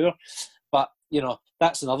massive tour. But,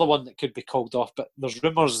 that's another one that could be called off. But there's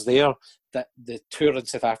rumours there that the tour in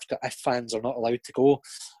South Africa, if fans are not allowed to go,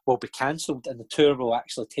 will be cancelled. And the tour will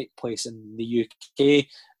actually take place in the UK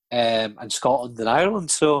and Scotland and Ireland.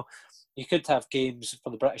 So you could have games for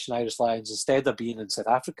the British and Irish Lions instead of being in South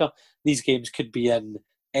Africa. These games could be in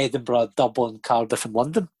Edinburgh, Dublin, Cardiff and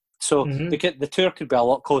London. So the tour could be a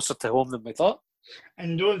lot closer to home than we thought.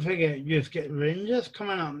 And don't forget, you've got Rangers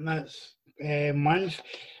coming up next month.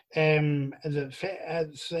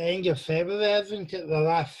 It's the end of February, I think, it's the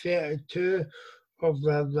last 32 of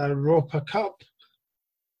the Europa Cup.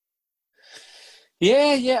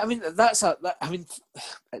 Yeah. I mean,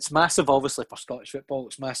 it's massive, obviously, for Scottish football.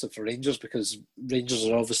 It's massive for Rangers because Rangers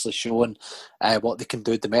are obviously showing what they can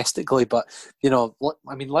do domestically. But the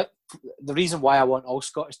reason why I want all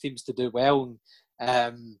Scottish teams to do well,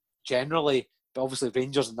 generally, but obviously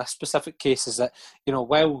Rangers in this specific case, is that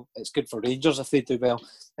while it's good for Rangers if they do well,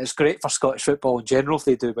 it's great for Scottish football in general if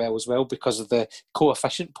they do well as well because of the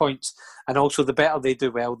coefficient points, and also the better they do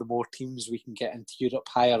well, the more teams we can get into Europe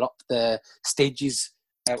higher up the stages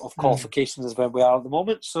of qualifications as when we are at the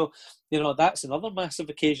moment. So that's another massive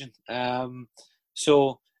occasion.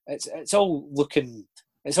 So it's all looking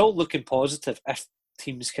positive if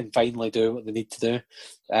teams can finally do what they need to do.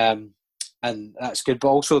 And that's good. But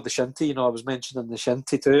also the shinty, I was mentioning the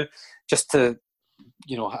shinty too, just to,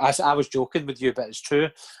 I was joking with you, but it's true.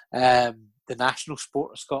 The national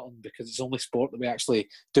sport of Scotland, because it's the only sport that we actually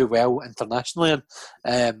do well internationally in,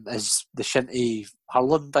 is the shinty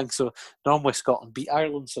hurling thing. So normally Scotland beat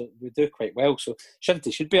Ireland, so we do quite well. So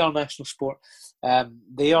shinty should be our national sport.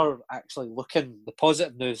 They are actually looking, the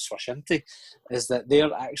positive news for shinty is that they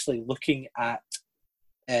are actually looking at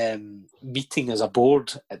meeting as a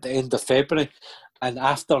board at the end of February, and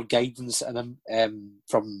after guidance and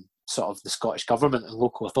from sort of the Scottish Government and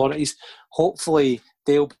local authorities, hopefully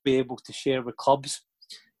they'll be able to share with clubs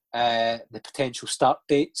the potential start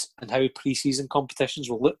dates and how pre-season competitions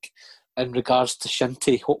will look in regards to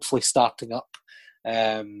shinty, hopefully starting up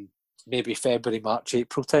maybe February, March,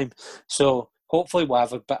 April time. So hopefully we'll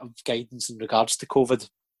have a bit of guidance in regards to COVID.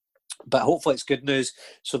 But hopefully it's good news,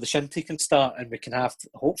 so the shinty can start and we can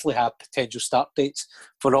hopefully have potential start dates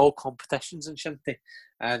for all competitions in shinty.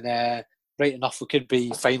 And right enough, we could be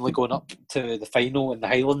finally going up to the final in the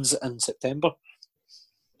Highlands in September.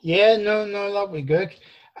 Yeah, no, that'll be good.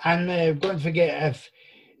 And don't forget, if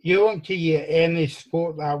you want to hear any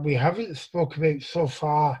sport that we haven't spoke about so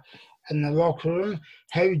far in the locker room,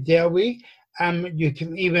 how dare we? You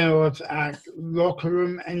can email us at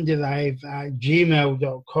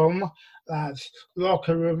lockerroomindielive@gmail.com. That's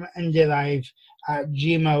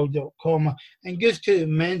lockerroomindielive@gmail.com. And just to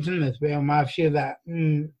mention as well, Matthew, that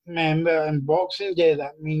remember in Boxing Day,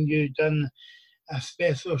 that means you've done a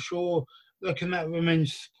special show looking at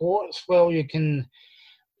women's sports. Well, you can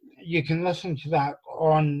listen to that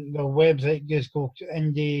on the website. Just go to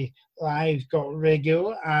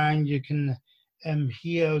indielive.radio and you can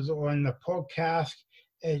hear us on the podcast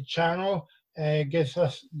channel. Just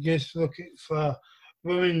look for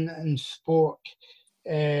Women in Sport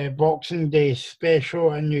Boxing Day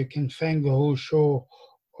special and you can find the whole show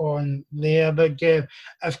on there. But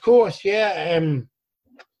of course, so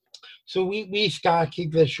we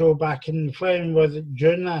started the show back in, when was it,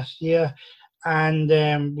 June last year, and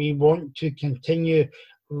we want to continue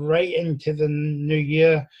right into the new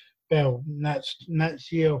year, well, next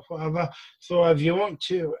year or whatever. So if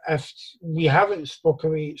we haven't spoken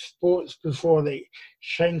about sports before, like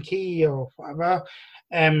shinty or whatever,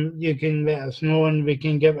 you can let us know and we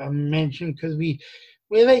can give it a mention, because we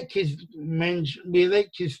like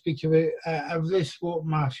to speak about every sport,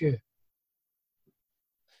 Matthew.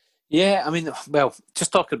 Yeah, I mean, well,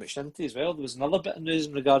 just talking about shinty as well, there was another bit of news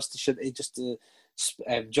in regards to shinty, just to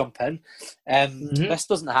jump in. This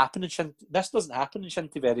doesn't happen in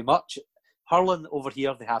shinty very much. Hurling over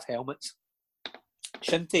here, they have helmets.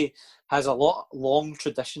 Shinty has a long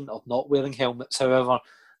tradition of not wearing helmets. However,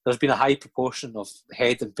 there's been a high proportion of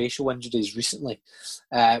head and facial injuries recently,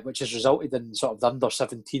 which has resulted in sort of the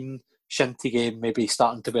under-17 shinty game maybe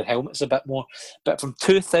starting to wear helmets a bit more. But from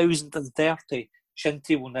 2030,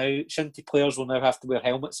 shinty players will now have to wear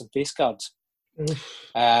helmets and face guards.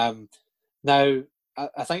 Now,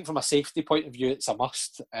 I think from a safety point of view, it's a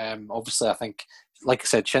must. Obviously, I think, like I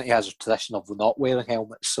said, shinty has a tradition of not wearing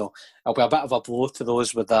helmets, so it'll be a bit of a blow to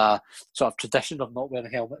those with a sort of tradition of not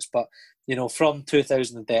wearing helmets. But, from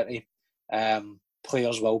 2030,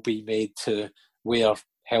 players will be made to wear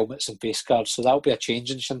helmets and face guards. So that'll be a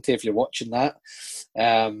change in shinty if you're watching that.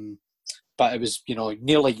 But it was,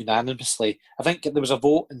 nearly unanimously. I think there was a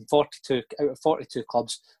vote in 42 out of 42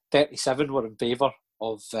 clubs. 37 were in favour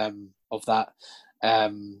of that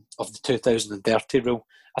of the 2030 rule.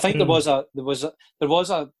 I think there was a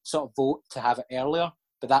sort of vote to have it earlier,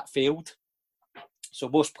 but that failed. So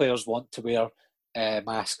most players want to wear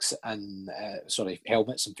masks and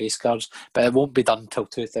helmets and face guards, but it won't be done until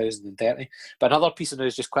 2030. But another piece of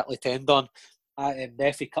news, just quickly to end on.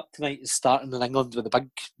 The FA Cup tonight is starting in England with the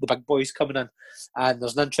big boys coming in, and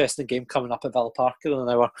there's an interesting game coming up at Villa Park in an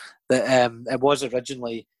hour. That it was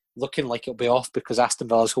originally looking like it'll be off because Aston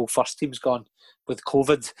Villa's whole first team's gone with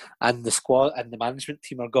COVID, and the squad and the management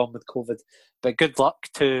team are gone with COVID. But good luck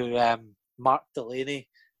to Mark Delaney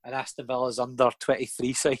and Aston Villa's under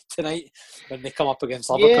 23 side tonight when they come up against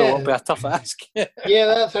Liverpool. It'll be a tough ask. Yeah,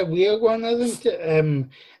 that's a weird one, isn't it?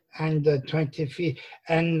 And 23.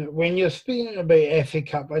 And when you're speaking about FA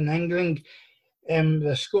Cup in England,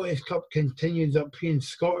 the Scottish Cup continues up here in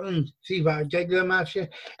Scotland. See what I did there, Matthew?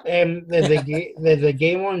 There's a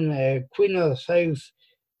game on Queen of the South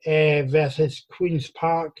versus Queen's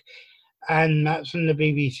Park, and that's on the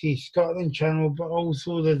BBC Scotland channel, but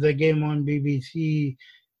also there's a game on BBC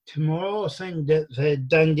tomorrow, I think that's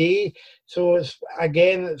Dundee. So it's quite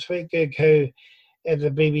good how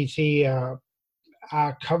the BBC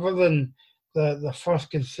are covering the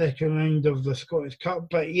first and second round of the Scottish Cup.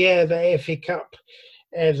 But yeah, the FA Cup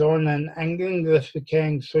is on in England this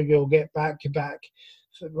weekend, so you'll get back-to-back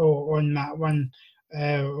on that one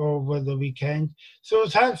over the weekend. So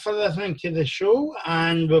thanks for listening to the show,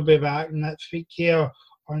 and we'll be back next week here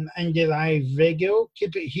on Indie Live Radio.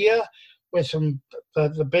 Keep it here with some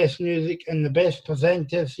the best music and the best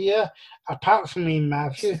presenters here, apart from me,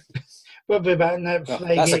 Matthew. We'll be back next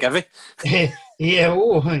Friday. That's a giveaway.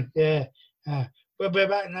 Yeah. We'll be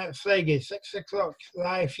back next Friday, 6 o'clock,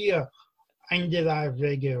 live here, Indie Live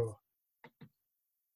Radio.